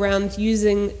principle around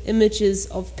using images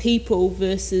of people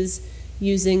versus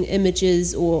using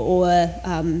images or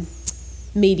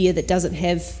media that doesn't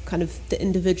have kind of the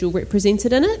individual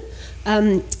represented in it.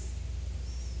 And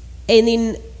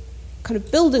then kind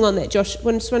of building on that, Josh,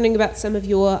 I'm just wondering about some of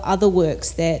your other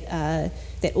works that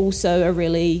also are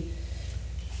really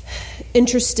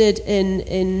interested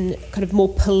in kind of more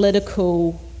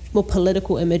political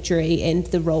imagery and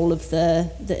the role of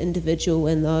the individual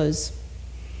in those.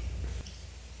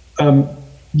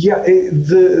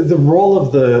 The role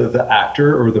of the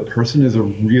actor or the person is a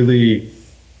really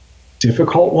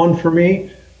difficult one for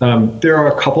me. There are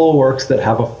a couple of works that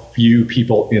have a few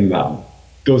people in them.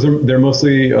 They're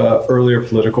mostly earlier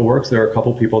political works. There are a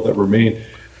couple people that remain,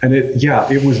 and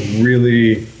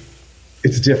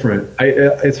it's different.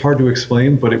 It's hard to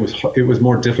explain, but it was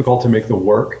more difficult to make the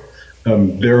work.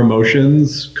 Their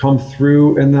emotions come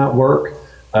through in that work.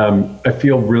 I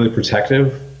feel really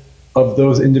protective of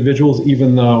those individuals,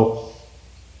 even though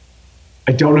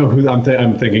I don't know who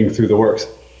I'm thinking through the works.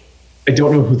 I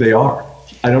don't know who they are.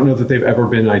 I don't know that they've ever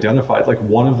been identified. Like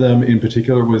one of them in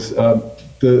particular was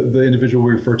the individual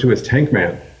we refer to as Tank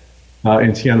Man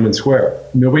in Tiananmen Square.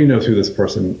 Nobody knows who this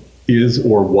person is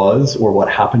or was or what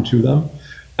happened to them,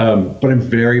 but I'm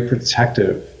very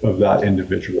protective of that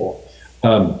individual.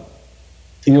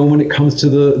 When it comes to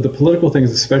the political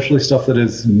things, especially stuff that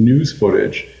is news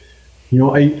footage,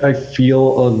 I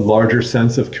feel a larger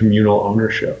sense of communal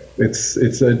ownership.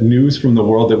 It's a news from the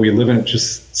world that we live in.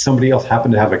 Just somebody else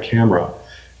happened to have a camera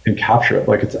and capture it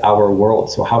like it's our world.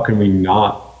 So how can we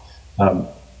not, at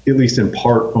least in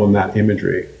part, own that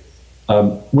imagery?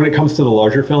 When it comes to the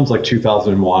larger films like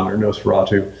 2001 or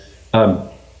Nosferatu,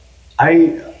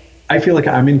 I feel like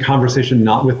I'm in conversation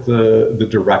not with the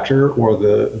director or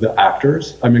the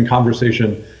actors. I'm in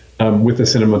conversation with the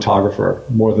cinematographer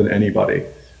more than anybody.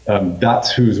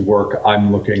 That's whose work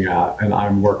I'm looking at and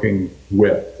I'm working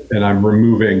with, and I'm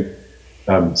removing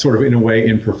sort of in a way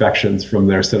imperfections from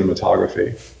their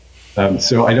cinematography.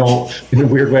 So I don't, in a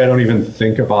weird way, I don't even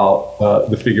think about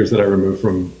the figures that I remove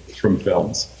from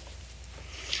films.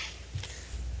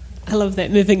 I love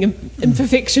that, moving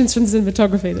imperfections from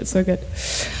cinematography. That's so good.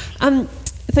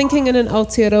 Thinking in an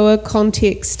Aotearoa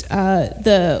context,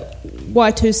 the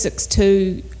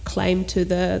Y262 claim to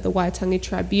the Waitangi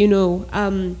Tribunal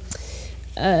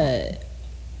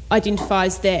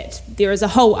identifies that there is a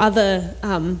whole other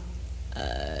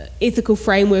ethical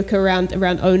framework around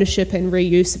ownership and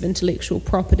reuse of intellectual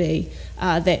property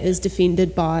that is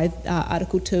defended by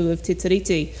Article 2 of Te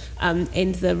Tiriti,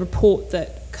 and the report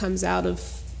that comes out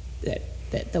of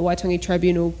that the Waitangi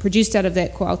Tribunal produced out of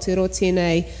that, Ko Aotearoa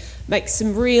Tēnei, makes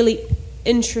some really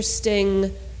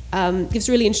interesting, gives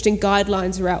really interesting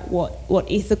guidelines around what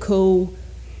ethical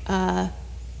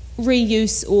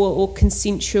reuse or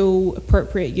consensual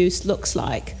appropriate use looks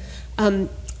like.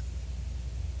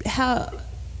 How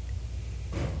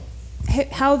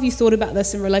have you thought about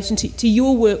this in relation to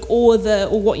your work or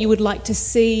what you would like to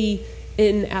see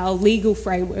in our legal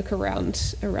framework around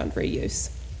reuse?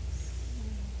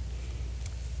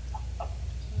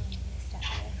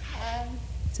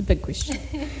 It's a big question.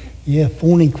 Yeah,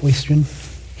 thorny question.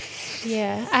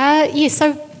 Yeah.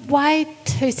 So why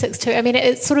 262? I mean,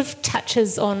 it sort of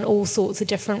touches on all sorts of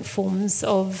different forms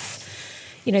of,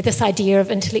 this idea of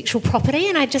intellectual property.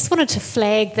 And I just wanted to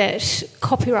flag that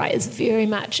copyright is very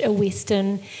much a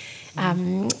Western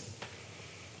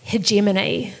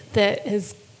hegemony that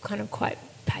is kind of quite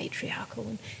patriarchal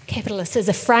and capitalist as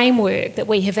a framework that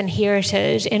we have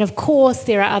inherited. And of course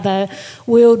there are other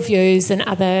worldviews and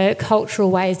other cultural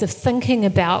ways of thinking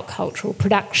about cultural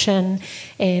production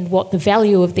and what the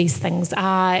value of these things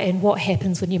are and what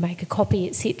happens when you make a copy,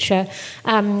 etc.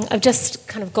 I've just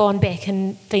kind of gone back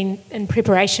and been, in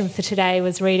preparation for today,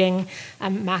 was reading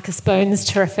Marcus Boon's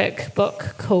terrific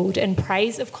book called In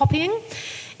Praise of Copying.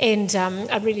 And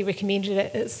I really recommended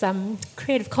it. It's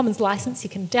Creative Commons license. You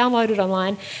can download it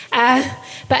online.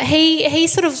 But he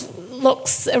sort of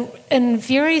looks in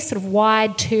very sort of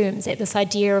wide terms at this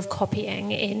idea of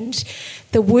copying. And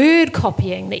the word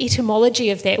copying, the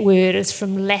etymology of that word is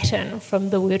from Latin,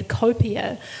 from the word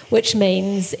copia, which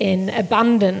means an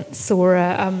abundance or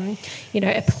a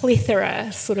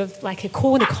plethora, sort of like a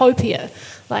cornucopia,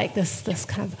 like this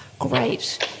kind of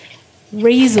great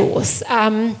resource.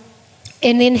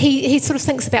 And then he sort of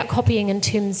thinks about copying in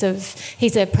terms of,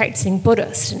 he's a practicing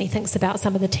Buddhist, and he thinks about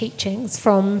some of the teachings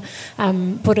from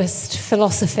Buddhist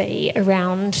philosophy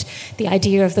around the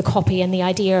idea of the copy and the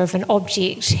idea of an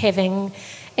object having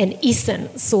an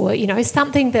essence, or,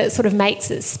 something that sort of makes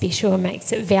it special and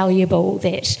makes it valuable,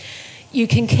 that you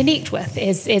can connect with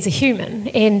as a human.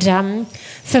 And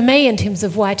for me, in terms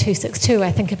of Y262,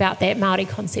 I think about that Māori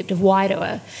concept of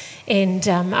wairua. And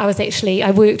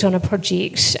I worked on a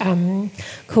project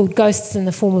called Ghosts in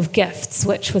the Form of Gifts,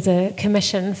 which was a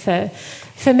commission for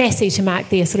Massey to mark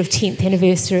their sort of 10th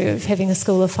anniversary of having a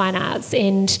School of Fine Arts.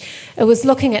 And it was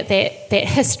looking at that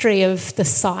history of the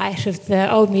site, of the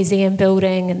old museum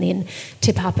building, and then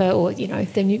Te Papa, or,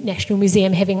 the National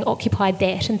Museum having occupied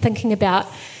that, and thinking about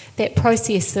that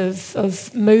process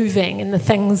of moving and the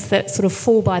things that sort of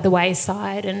fall by the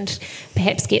wayside and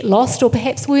perhaps get lost or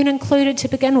perhaps weren't included to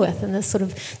begin with, and this sort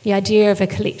of the idea of a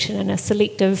collection and a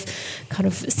selective kind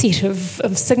of set of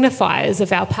signifiers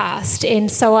of our past. And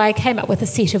so I came up with a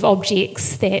set of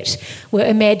objects that were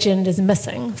imagined as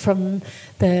missing from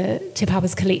the Te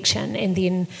Papa's collection, and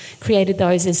then created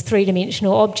those as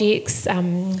three-dimensional objects,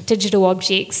 digital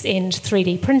objects and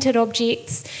 3D printed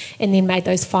objects, and then made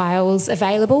those files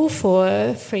available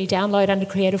for free download under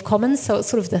Creative Commons. So it's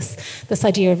sort of this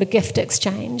idea of a gift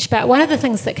exchange. But one of the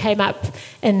things that came up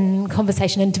in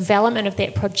conversation and development of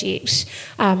that project,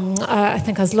 I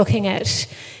think I was looking at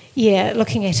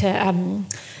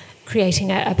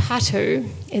creating a patu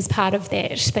as part of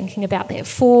that, thinking about that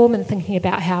form and thinking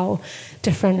about how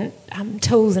different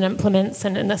tools and implements,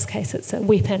 and in this case it's a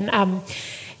weapon,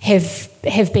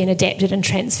 have been adapted and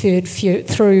transferred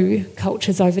through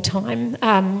cultures over time.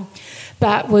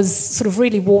 But was sort of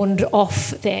really warned off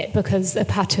that, because a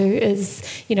patu is,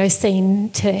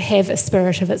 seen to have a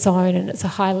spirit of its own, and it's a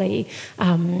highly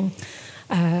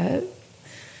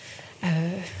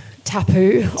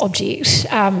tapu object.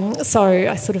 So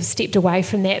I sort of stepped away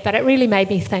from that, but it really made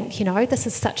me think, this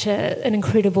is such an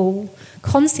incredible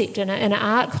concept in an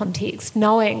art context,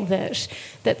 knowing that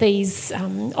these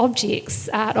objects,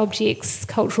 art objects,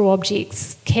 cultural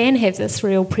objects, can have this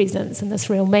real presence and this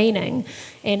real meaning,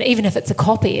 and even if it's a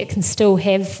copy, it can still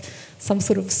have some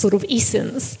sort of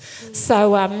essence.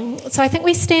 So I think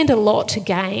we stand a lot to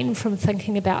gain from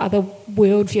thinking about other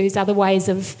worldviews, other ways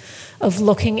of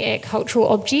looking at cultural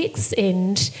objects,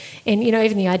 and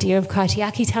even the idea of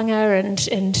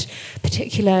kaitiakitanga and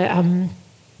particular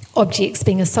objects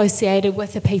being associated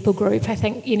with a people group. I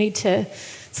think you need to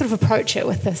sort of approach it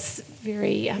with this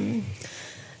very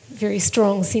very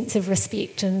strong sense of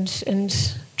respect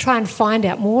and try and find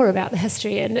out more about the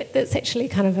history. And it's actually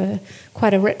kind of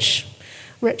quite a rich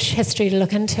history to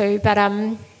look into. But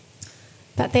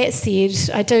that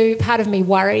said, part of me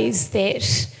worries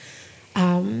that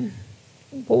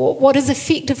what is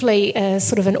effectively a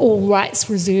sort of an all rights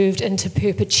reserved into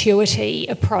perpetuity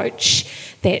approach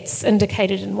that's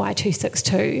indicated in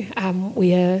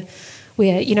Y262, where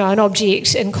an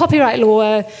object in copyright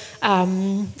law,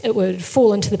 it would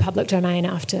fall into the public domain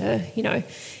after, the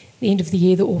end of the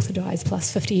year the author dies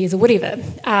plus 50 years or whatever.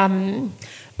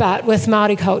 But with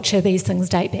Māori culture, these things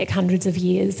date back hundreds of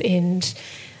years, and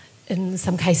in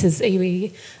some cases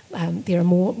iwi, there are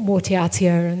more te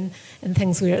atia and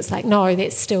things where it's like, no,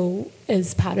 that still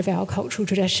is part of our cultural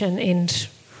tradition, and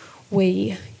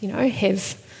we,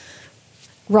 have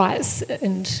rights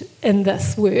in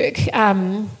this work.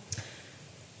 I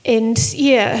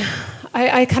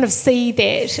kind of see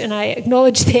that and I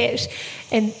acknowledge that,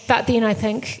 but then I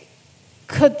think,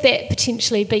 could that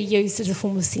potentially be used as a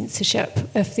form of censorship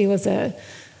if there was a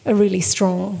really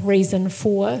strong reason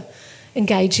for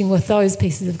engaging with those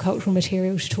pieces of cultural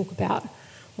material to talk about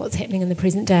what's happening in the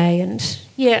present day? And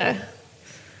it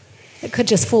could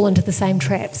just fall into the same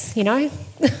traps,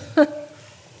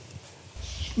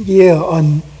 Yeah,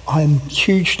 I'm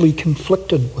hugely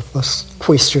conflicted with this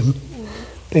question,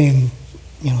 being,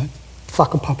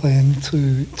 whakapapa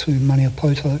to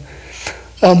Maniapoto.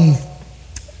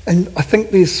 And I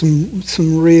think there's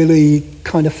some really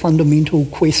kind of fundamental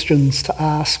questions to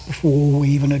ask before we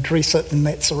even address it, and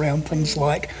that's around things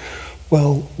like,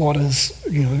 well, what is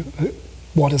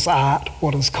art?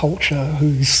 What is culture?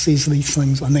 Who says these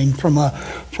things? I mean, from a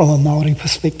Māori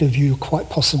perspective, you're quite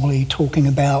possibly talking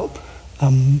about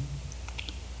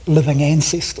living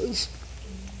ancestors.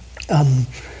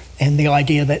 And the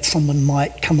idea that someone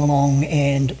might come along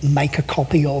and make a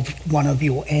copy of one of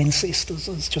your ancestors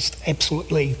is just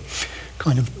absolutely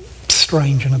kind of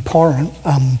strange and abhorrent.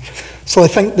 So I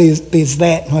think there's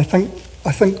that, and I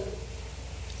think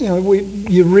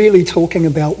you're really talking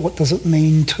about what does it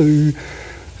mean to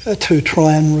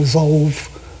try and resolve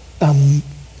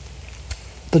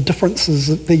the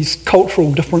differences, these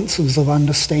cultural differences of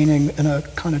understanding in a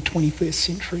kind of 21st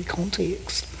century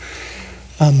context.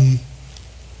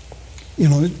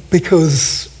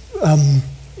 Because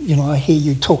I hear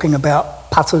you talking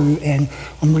about patu, and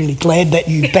I'm really glad that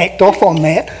you backed off on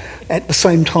that. At the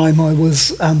same time, I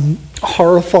was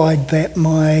horrified that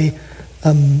my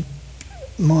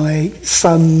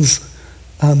son's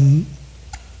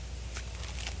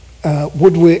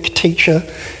woodwork teacher,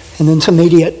 an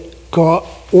intermediate, got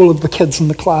all of the kids in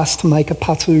the class to make a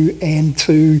patu and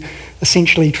to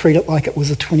essentially treat it like it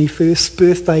was a 21st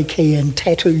birthday key and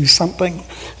tattoo something,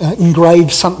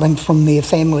 engrave something from their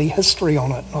family history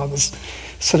on it. And I was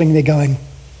sitting there going,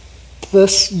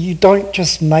 you don't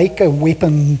just make a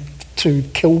weapon to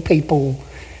kill people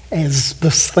as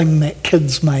this thing that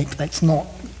kids make. That's not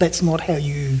how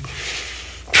you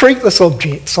treat this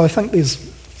object. So I think there's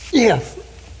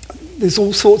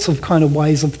all sorts of kind of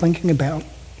ways of thinking about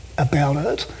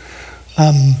it.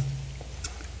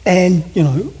 And,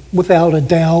 without a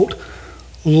doubt,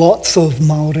 lots of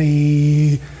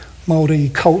Māori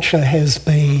culture has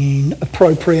been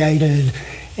appropriated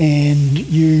and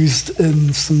used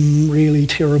in some really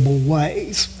terrible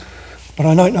ways. But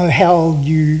I don't know how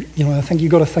I think you've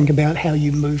got to think about how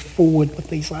you move forward with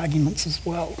these arguments as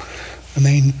well. I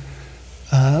mean,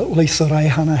 Lisa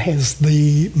Reihana has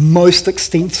the most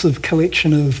extensive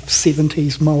collection of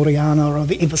 70s Māoriana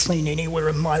I've ever seen anywhere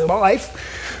in my life.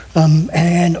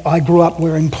 And I grew up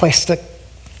wearing plastic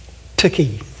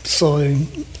tiki. So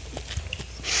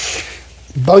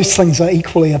those things are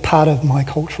equally a part of my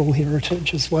cultural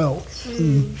heritage as well.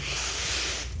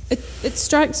 It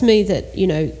strikes me that,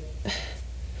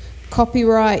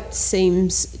 copyright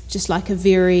seems just like a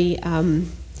very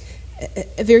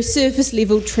surface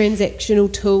level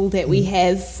transactional tool that we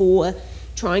have for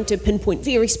trying to pinpoint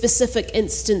very specific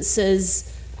instances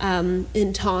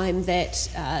in time that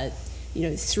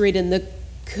threaten the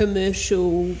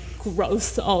commercial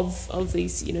growth of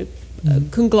these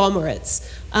conglomerates,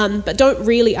 but don't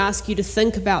really ask you to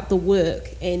think about the work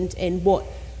and what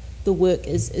the work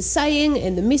is saying,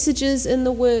 and the messages in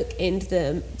the work, and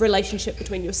the relationship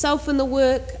between yourself and the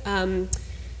work,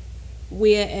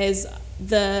 whereas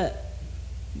the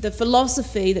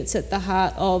philosophy that's at the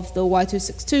heart of the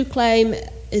Y262 claim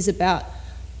is about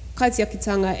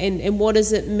kaitiakitanga and what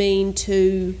does it mean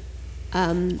to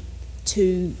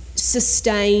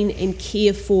sustain and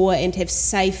care for and have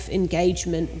safe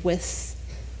engagement with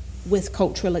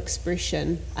cultural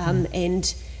expression.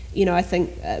 And I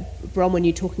think, Bron, when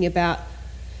you're talking about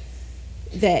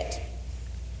that,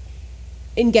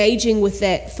 engaging with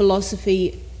that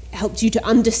philosophy helps you to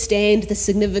understand the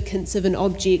significance of an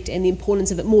object and the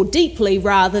importance of it more deeply,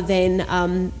 rather than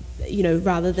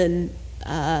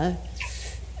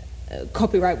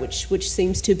copyright, which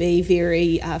seems to be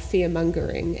very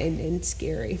fear-mongering and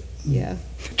scary. Yeah.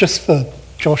 Just for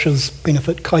Josh's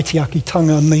benefit,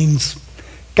 kaitiakitanga means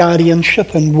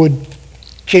guardianship and would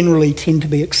generally tend to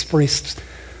be expressed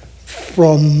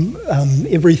from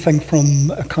everything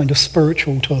from a kind of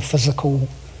spiritual to a physical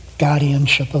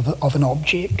guardianship of an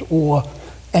object or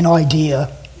an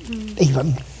idea,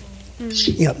 even.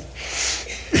 Yep.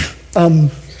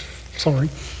 Sorry.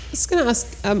 I was going to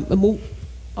ask,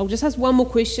 I'll just ask one more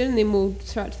question and then we'll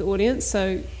throw it to the audience.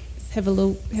 So have a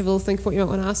little think of what you might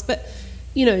want to ask. But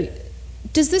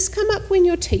does this come up when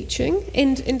you're teaching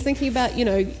and thinking about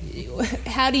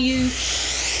how do you,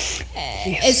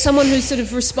 as someone who's sort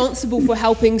of responsible for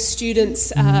helping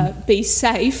students be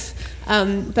safe,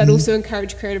 but also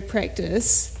encourage creative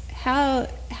practice, how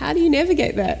do you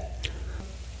navigate that?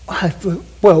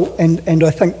 Well, and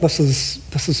I think this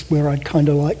is where I'd kind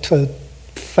of like to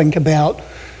think about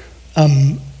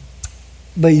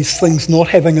these things not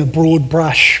having a broad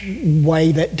brush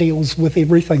way that deals with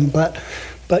everything, but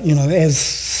But, as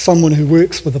someone who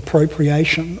works with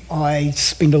appropriation, I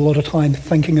spend a lot of time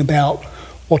thinking about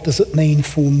what does it mean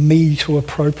for me to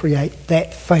appropriate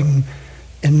that thing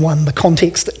in the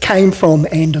context it came from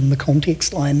and in the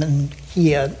context I'm in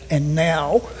here and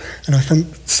now. And I think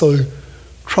so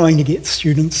trying to get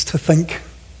students to think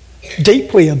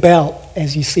deeply about,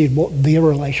 as you said, what their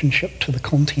relationship to the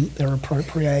content they're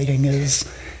appropriating is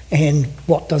and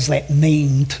what does that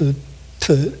mean to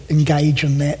engage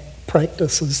in that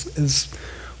practice is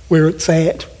where it's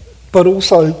at. But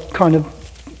also kind of,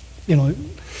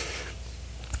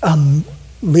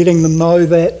 letting them know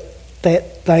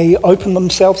that they open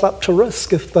themselves up to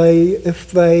risk if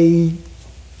they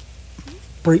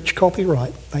breach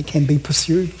copyright. They can be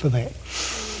pursued for that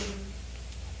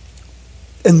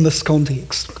in this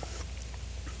context.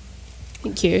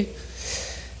 Thank you.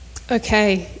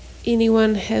 Okay,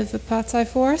 anyone have a partai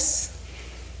for us?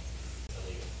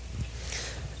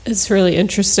 It's really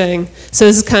interesting. So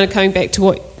this is kind of coming back to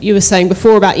what you were saying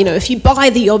before about, if you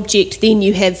buy the object, then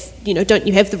you have, don't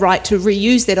you have the right to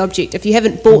reuse that object? If you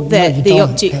haven't bought the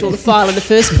object or the file in the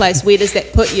first place, where does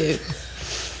that put you?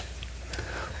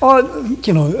 I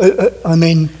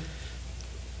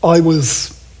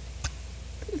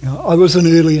was an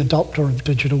early adopter of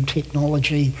digital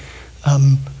technology. I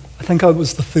think I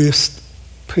was the first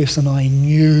person I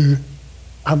knew,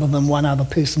 other than one other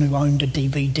person, who owned a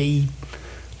DVD,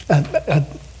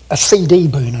 a CD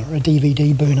burner, a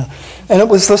DVD burner. And it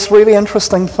was this really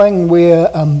interesting thing where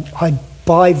I'd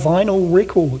buy vinyl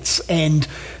records and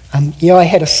I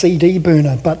had a CD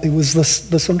burner, but there was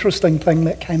this interesting thing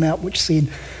that came out which said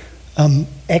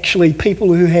actually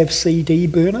people who have CD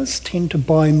burners tend to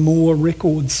buy more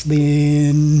records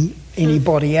than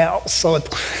anybody else. So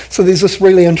there's this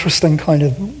really interesting kind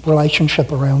of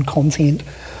relationship around content.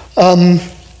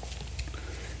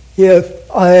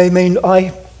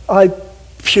 I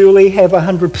purely have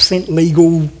 100%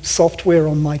 legal software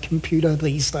on my computer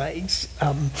these days.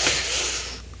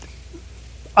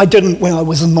 I didn't when I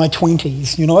was in my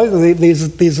 20s,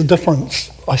 there's a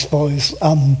difference, I suppose.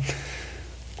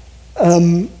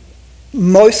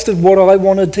 Most of what I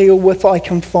want to deal with, I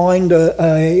can find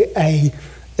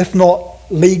if not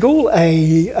legal,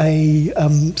 a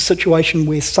situation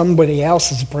where somebody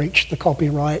else has breached the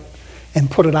copyright and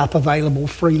put it up available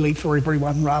freely for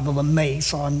everyone rather than me.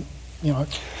 So I'm,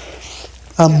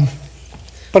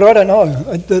 but I don't know.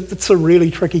 It's a really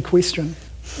tricky question.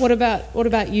 What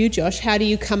about you, Josh? How do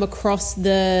you come across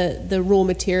the raw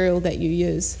material that you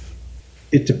use?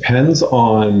 It depends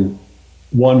on,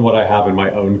 one, what I have in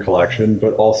my own collection,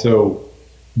 but also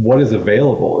what is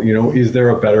available. Is there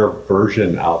a better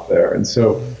version out there? And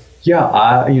so,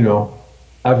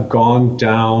 I've gone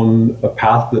down a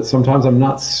path that sometimes I'm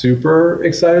not super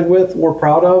excited with or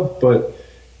proud of, but,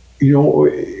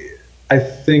 I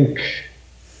think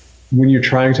when you're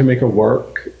trying to make a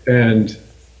work and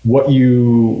what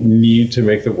you need to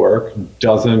make the work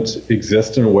doesn't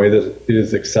exist in a way that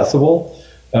is accessible,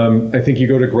 I think you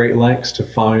go to great lengths to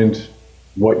find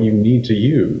what you need to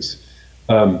use.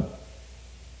 And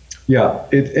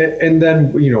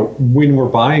then, when we're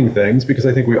buying things, because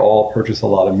I think we all purchase a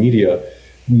lot of media,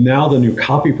 now the new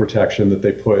copy protection that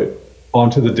they put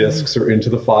onto the discs or into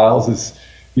the files is,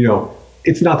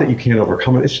 it's not that you can't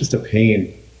overcome it, it's just a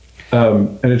pain.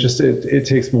 And it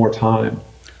takes more time.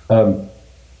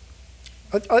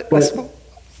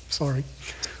 Sorry.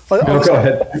 Go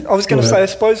ahead. I was going to say, I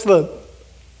suppose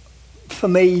for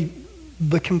me,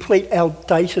 the complete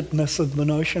outdatedness of the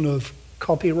notion of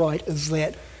copyright is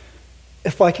that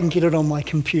if I can get it on my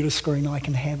computer screen, I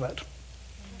can have it.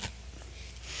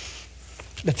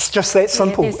 It's just that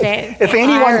simple. If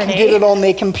anyone can get it on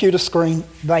their computer screen,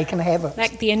 they can have it.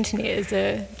 Like the internet is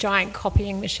a giant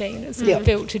copying machine. It's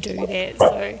built to do that.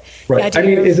 Right. So right. I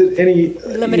mean, is it any,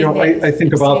 I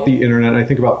think about the internet, I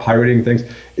think about pirating things.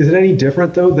 Is it any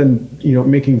different, though, than,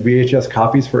 making VHS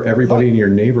copies for everybody in your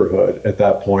neighborhood at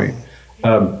that point?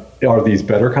 Are these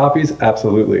better copies?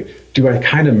 Absolutely. Do I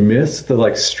kind of miss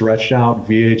the stretched out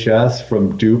VHS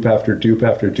from dupe after dupe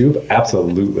after dupe?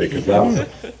 Absolutely, because that was an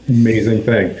amazing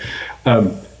thing. But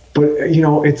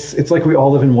it's like we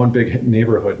all live in one big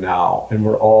neighborhood now, and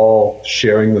we're all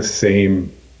sharing the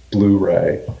same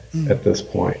Blu-ray at this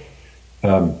point.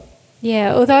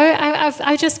 Yeah, although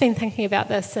I've just been thinking about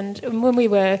this, and when we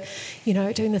were,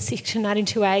 doing the Section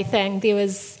 92A thing, there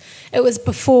was it was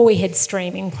before we had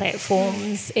streaming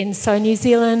platforms, and so New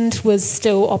Zealand was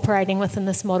still operating within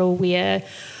this model where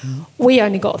we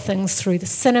only got things through the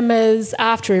cinemas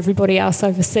after everybody else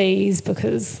overseas,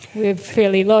 because we're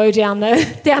fairly low down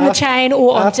the chain,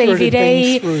 or on after DVD.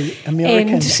 It had been through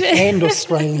American and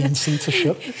Australian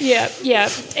censorship. Yeah,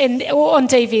 or on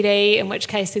DVD, in which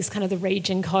case there's kind of the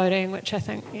region coding, which I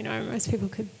think, you know, most people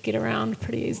could get around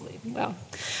pretty easily. Well,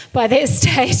 by that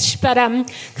stage, but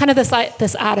kind of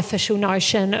this artificial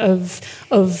notion of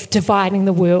dividing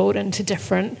the world into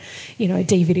different, you know,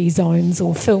 DVD zones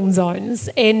or film zones.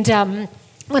 And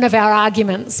one of our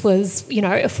arguments was, you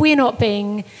know, if we don't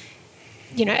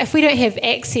have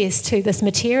access to this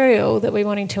material that we're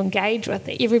wanting to engage with,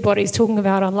 that everybody's talking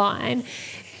about online,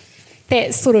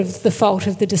 that's sort of the fault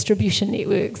of the distribution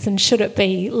networks. And should it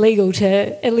be legal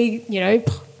to, you know,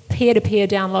 peer-to-peer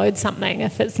download something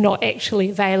if it's not actually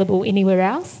available anywhere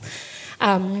else?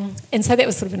 And so that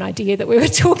was sort of an idea that we were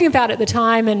talking about at the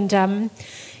time. And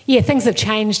things have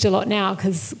changed a lot now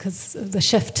because of the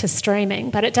shift to streaming.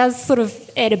 But it does sort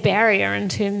of add a barrier in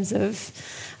terms of,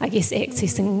 I guess,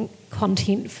 accessing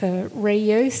content for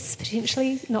reuse,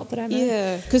 potentially. Not that I know.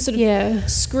 Yeah, because sort of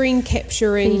screen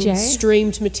capturing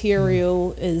streamed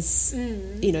material is,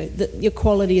 you know, your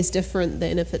quality is different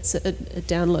than if it's a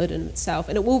download in itself.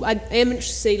 And I am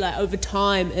interested to see, like, over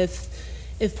time if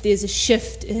there's a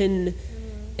shift in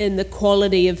the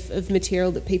quality of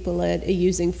material that people are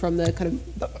using from the kind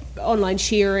of online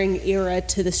sharing era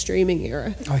to the streaming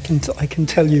era. I can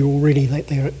tell you already that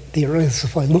there is.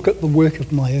 If I look at the work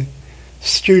of my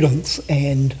students,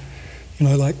 and, you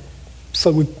know, like,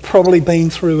 so we've probably been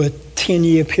through a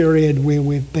 10-year period where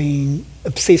we've been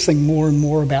obsessing more and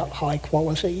more about high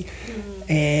quality,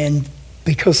 and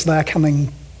because they're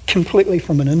coming completely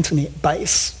from an internet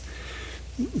base,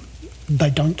 they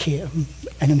don't care.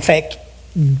 And in fact,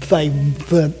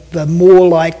 the more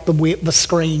like the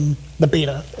screen, the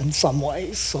better in some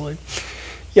ways. So,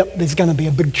 yep, there's going to be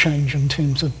a big change in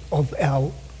terms of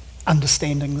our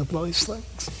understanding of those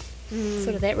things.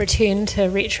 Sort of that return to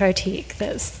retro tech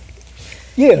that's,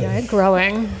 you know,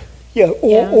 growing. Yeah,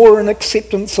 or an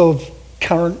acceptance of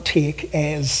current tech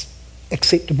as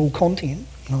acceptable content.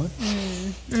 You know,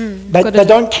 they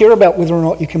don't care about whether or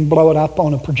not you can blow it up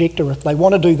on a projector. If they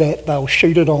want to do that, they'll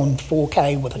shoot it on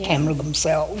 4K with a camera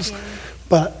themselves.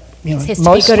 But, you know, it has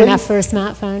to be good enough for a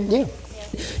smartphone. Yeah.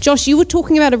 Josh, you were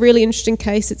talking about a really interesting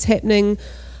case that's happening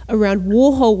around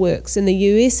Warhol works in the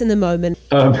US in the moment.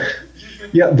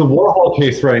 The Warhol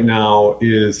case right now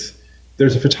is,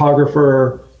 there's a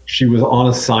photographer. She was on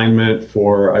assignment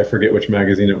for, I forget which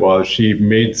magazine it was. She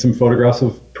made some photographs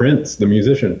of Prince, the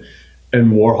musician,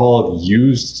 and Warhol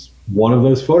used one of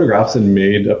those photographs and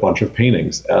made a bunch of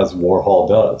paintings, as Warhol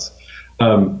does.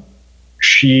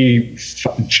 She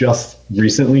just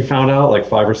recently found out, like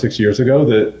 5 or 6 years ago,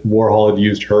 that Warhol had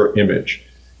used her image.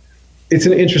 It's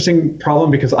an interesting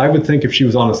problem, because I would think if she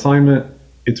was on assignment,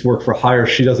 it's work for hire.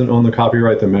 She doesn't own the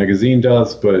copyright, the magazine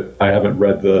does, but I haven't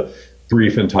read the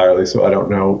brief entirely, so I don't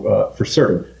know for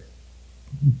certain.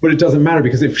 But it doesn't matter,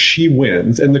 because if she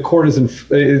wins, and the court is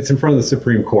it's in front of the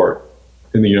Supreme Court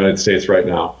in the United States right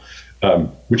now,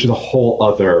 which is a whole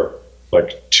other,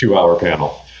 like, 2-hour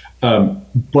panel.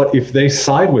 But if they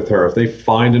side with her, if they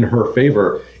find in her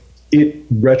favor,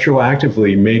 it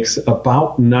retroactively makes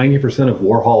about 90% of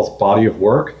Warhol's body of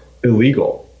work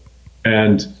illegal.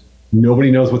 And nobody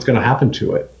knows what's going to happen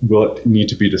to it. Will it need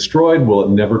to be destroyed? Will it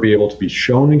never be able to be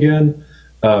shown again?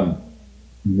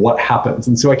 What happens?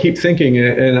 And so I keep thinking,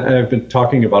 and I've been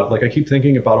talking about it, like, I keep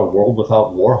thinking about a world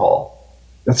without Warhol.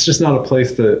 That's just not a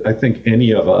place that I think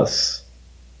any of us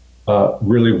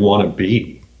really want to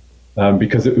be,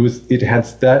 because it had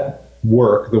that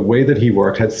work, the way that he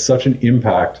worked, had such an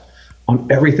impact on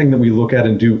everything that we look at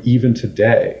and do even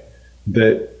today,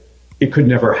 that it could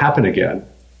never happen again,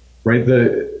 right?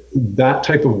 That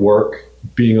type of work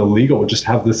being illegal would just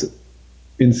have this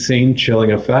insane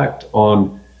chilling effect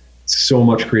on so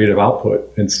much creative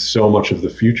output and so much of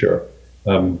the future,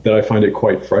 that I find it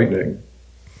quite frightening,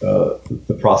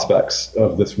 the prospects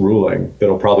of this ruling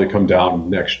that'll probably come down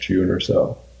next June or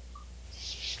so.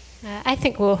 I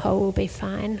think Warhol will be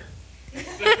fine.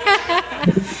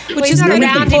 Which He's is not not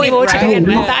around the point, anymore to right? begin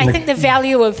with, but I think the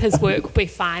value of his work will be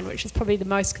fine, which is probably the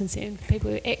most concern for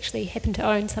people who actually happen to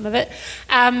own some of it.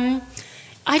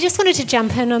 I just wanted to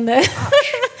jump in on the...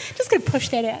 just going to push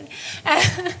that out.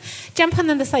 Jump in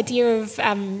on this idea of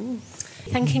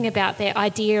thinking about that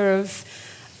idea of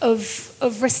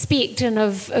respect and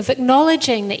of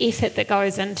acknowledging the effort that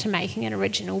goes into making an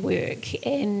original work,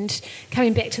 and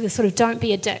coming back to the sort of don't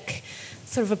be a dick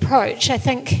sort of approach. I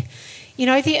think,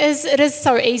 it is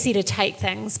so easy to take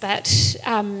things, but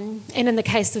and in the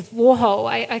case of Warhol,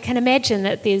 I can imagine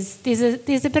that there's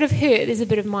a bit of hurt, there's a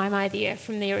bit of my there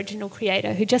from the original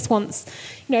creator who just wants,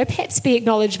 perhaps be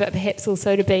acknowledged, but perhaps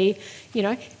also to be,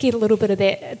 get a little bit of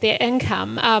that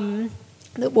income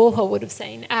that Warhol would have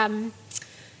seen.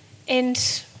 And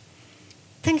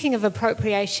thinking of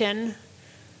appropriation,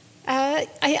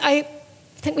 I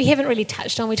think we haven't really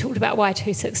touched on. We talked about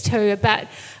Y262,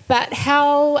 but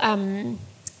how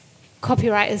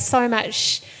copyright is so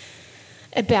much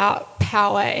about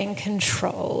power and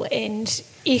control, and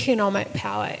economic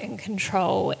power and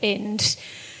control, and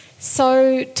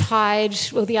so tied.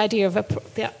 Well, the idea of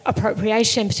the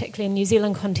appropriation, particularly in New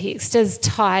Zealand context, is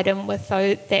tied in with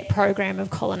that program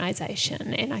of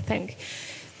colonisation, and I think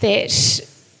that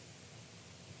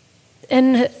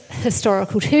in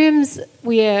historical terms,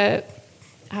 where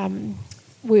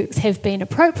works have been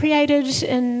appropriated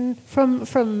from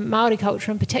Māori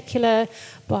culture in particular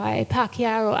by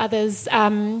Pākehā or others,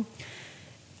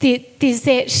 there's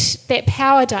that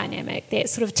power dynamic, that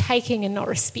sort of taking and not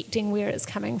respecting where it's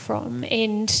coming from.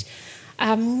 And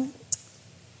I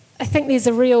think there's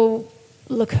a real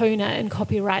lacuna in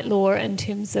copyright law in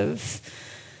terms of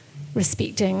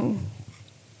respecting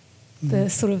the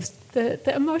sort of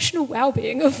the emotional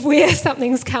well-being of where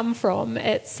something's come from.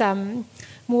 It's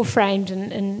more framed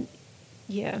in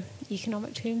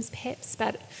economic terms perhaps,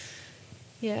 but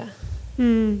yeah.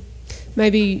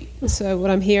 Maybe, so what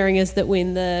I'm hearing is that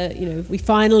when we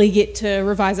finally get to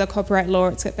revise our copyright law,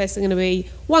 it's basically going to be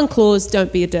one clause,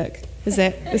 don't be a dick. Is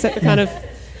that the kind of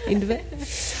end of it?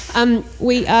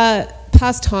 We are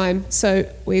past time, so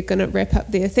we're going to wrap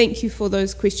up there. Thank you for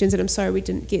those questions, and I'm sorry we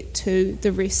didn't get to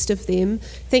the rest of them.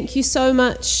 Thank you so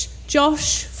much,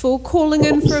 Josh, for calling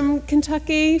in from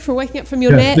Kentucky, for waking up from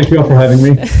your nap. Thank you all for having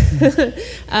me.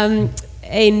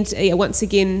 And once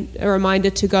again, a reminder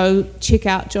to go check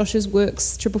out Josh's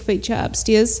works, triple feature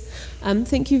upstairs.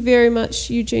 Thank you very much,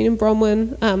 Eugene and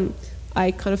Bronwyn.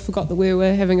 I kind of forgot that we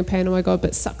were having a panel, I got a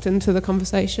bit sucked into the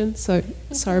conversation, so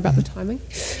sorry about the timing.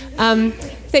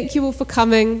 Thank you all for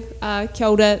coming. Kia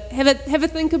ora. Have a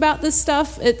think about this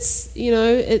stuff. It's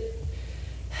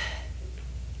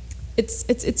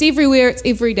it's everywhere, it's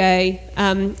every day,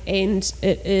 and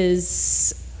it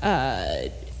is,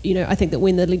 I think that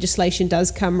when the legislation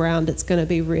does come around, it's going to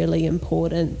be really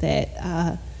important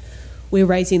that we're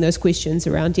raising those questions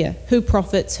around, who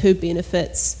profits, who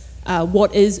benefits,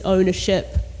 what is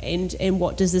ownership, and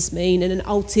what does this mean in an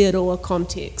Aotearoa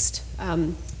context,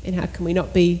 and how can we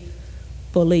not be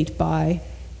bullied by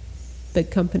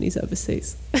big companies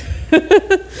overseas.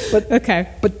 But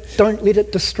don't let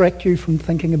it distract you from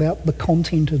thinking about the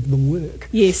content of the work.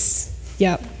 Yes,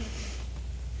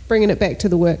 bringing it back to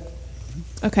the work.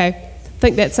 Okay, I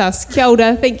think that's us. Kia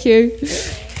ora, thank you.